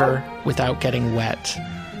the river without getting wet,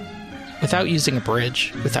 without using a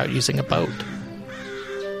bridge, without using a boat.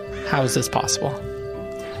 How is this possible?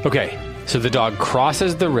 Okay, so the dog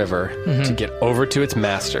crosses the river to get over to its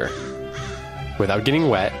master without getting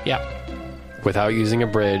wet, without using a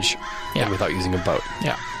bridge, and without using a boat.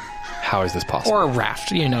 Yeah. How is this possible? Or a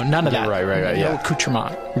raft, none of that. Right, No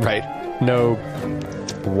accoutrement. Right. No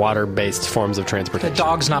water-based forms of transportation. The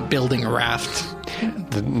dog's not building a raft.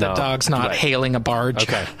 The dog's not hailing a barge.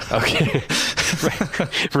 Okay.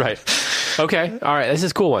 Right. Okay. All right. This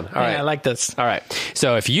is a cool one. All right. I like this. All right.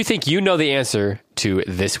 So if you think you know the answer to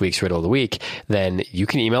this week's riddle of the week, then you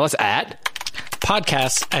can email us at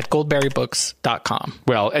podcast@goldberrybooks.com.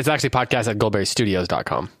 Well, it's actually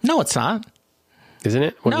podcast@goldberrystudios.com. No, it's not. Isn't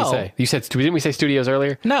it? What did you say? Didn't we say studios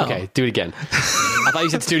earlier? No. Okay, do it again. I thought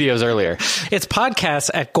you said studios earlier. It's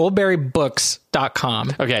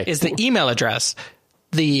podcast@goldberrybooks.com. Okay. Is the email address.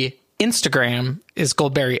 The Instagram is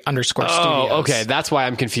Goldberry_studios. Oh, okay. That's why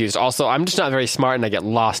I'm confused. Also, I'm just not very smart and I get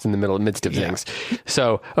lost in the midst of things.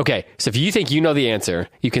 So, okay. So if you think you know the answer,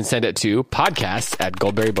 you can send it to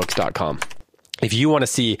podcasts@goldberrybooks.com. If you want to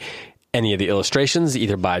see any of the illustrations,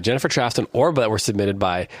 either by Jennifer Trafton or that were submitted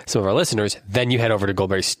by some of our listeners, then you head over to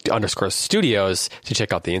Goldberry_studios to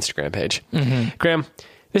check out the Instagram page. Graham,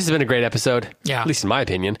 this has been a great episode, at least in my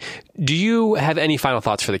opinion. Do you have any final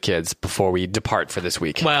thoughts for the kids before we depart for this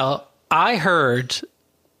week? Well, I heard,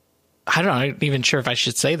 I'm not even sure if I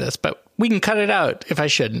should say this, but we can cut it out if I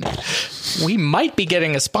shouldn't. We might be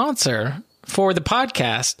getting a sponsor for the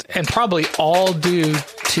podcast, and probably all due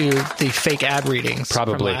to the fake ad readings from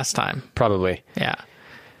last time. Probably. Yeah.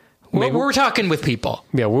 We're talking with people.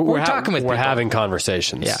 Yeah, we're talking with people. We're having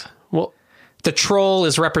conversations. Yeah. Well, the troll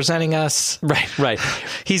is representing us. Right.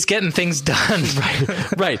 He's getting things done.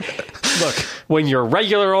 Right. Look, when your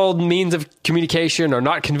regular old means of communication are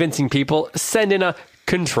not convincing people, send in a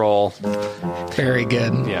control. Very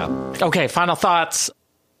good. Yeah. Okay, final thoughts.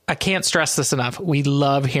 I can't stress this enough. We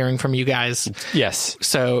love hearing from you guys. Yes.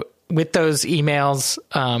 So with those emails,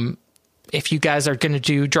 if you guys are going to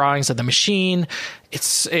do drawings of the machine,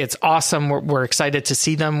 it's awesome. We're excited to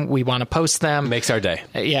see them. We want to post them. Makes our day.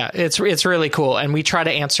 Yeah, it's really cool. And we try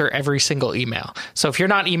to answer every single email. So if you're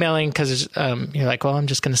not emailing because you're like, well, I'm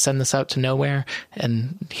just going to send this out to nowhere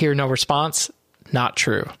and hear no response, not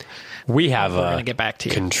true. We're going to get back to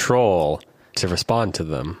you. Control to respond to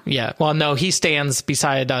them. Yeah. Well, no, he stands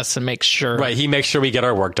beside us and makes sure. Right. He makes sure we get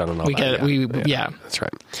our work done and all that. Yeah. That's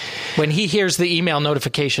right. When he hears the email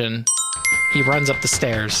notification, he runs up the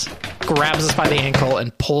stairs, grabs us by the ankle,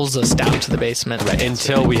 and pulls us down to the basement. Right.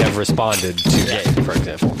 Until we have responded to Gabe, for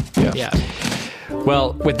example. Yeah.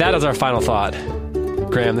 Well, with that as our final thought,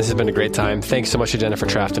 Graham, this has been a great time. Thanks so much to Jennifer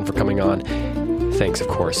Trafton for coming on. Thanks, of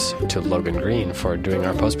course, to Logan Green for doing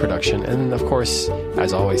our post-production. And, of course,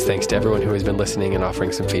 as always, thanks to everyone who has been listening and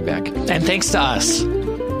offering some feedback. And thanks to us.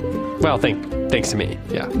 Well, thanks to me,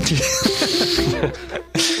 yeah.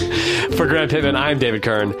 For Graham Pittman, I'm David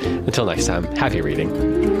Kern. Until next time, happy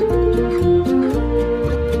reading.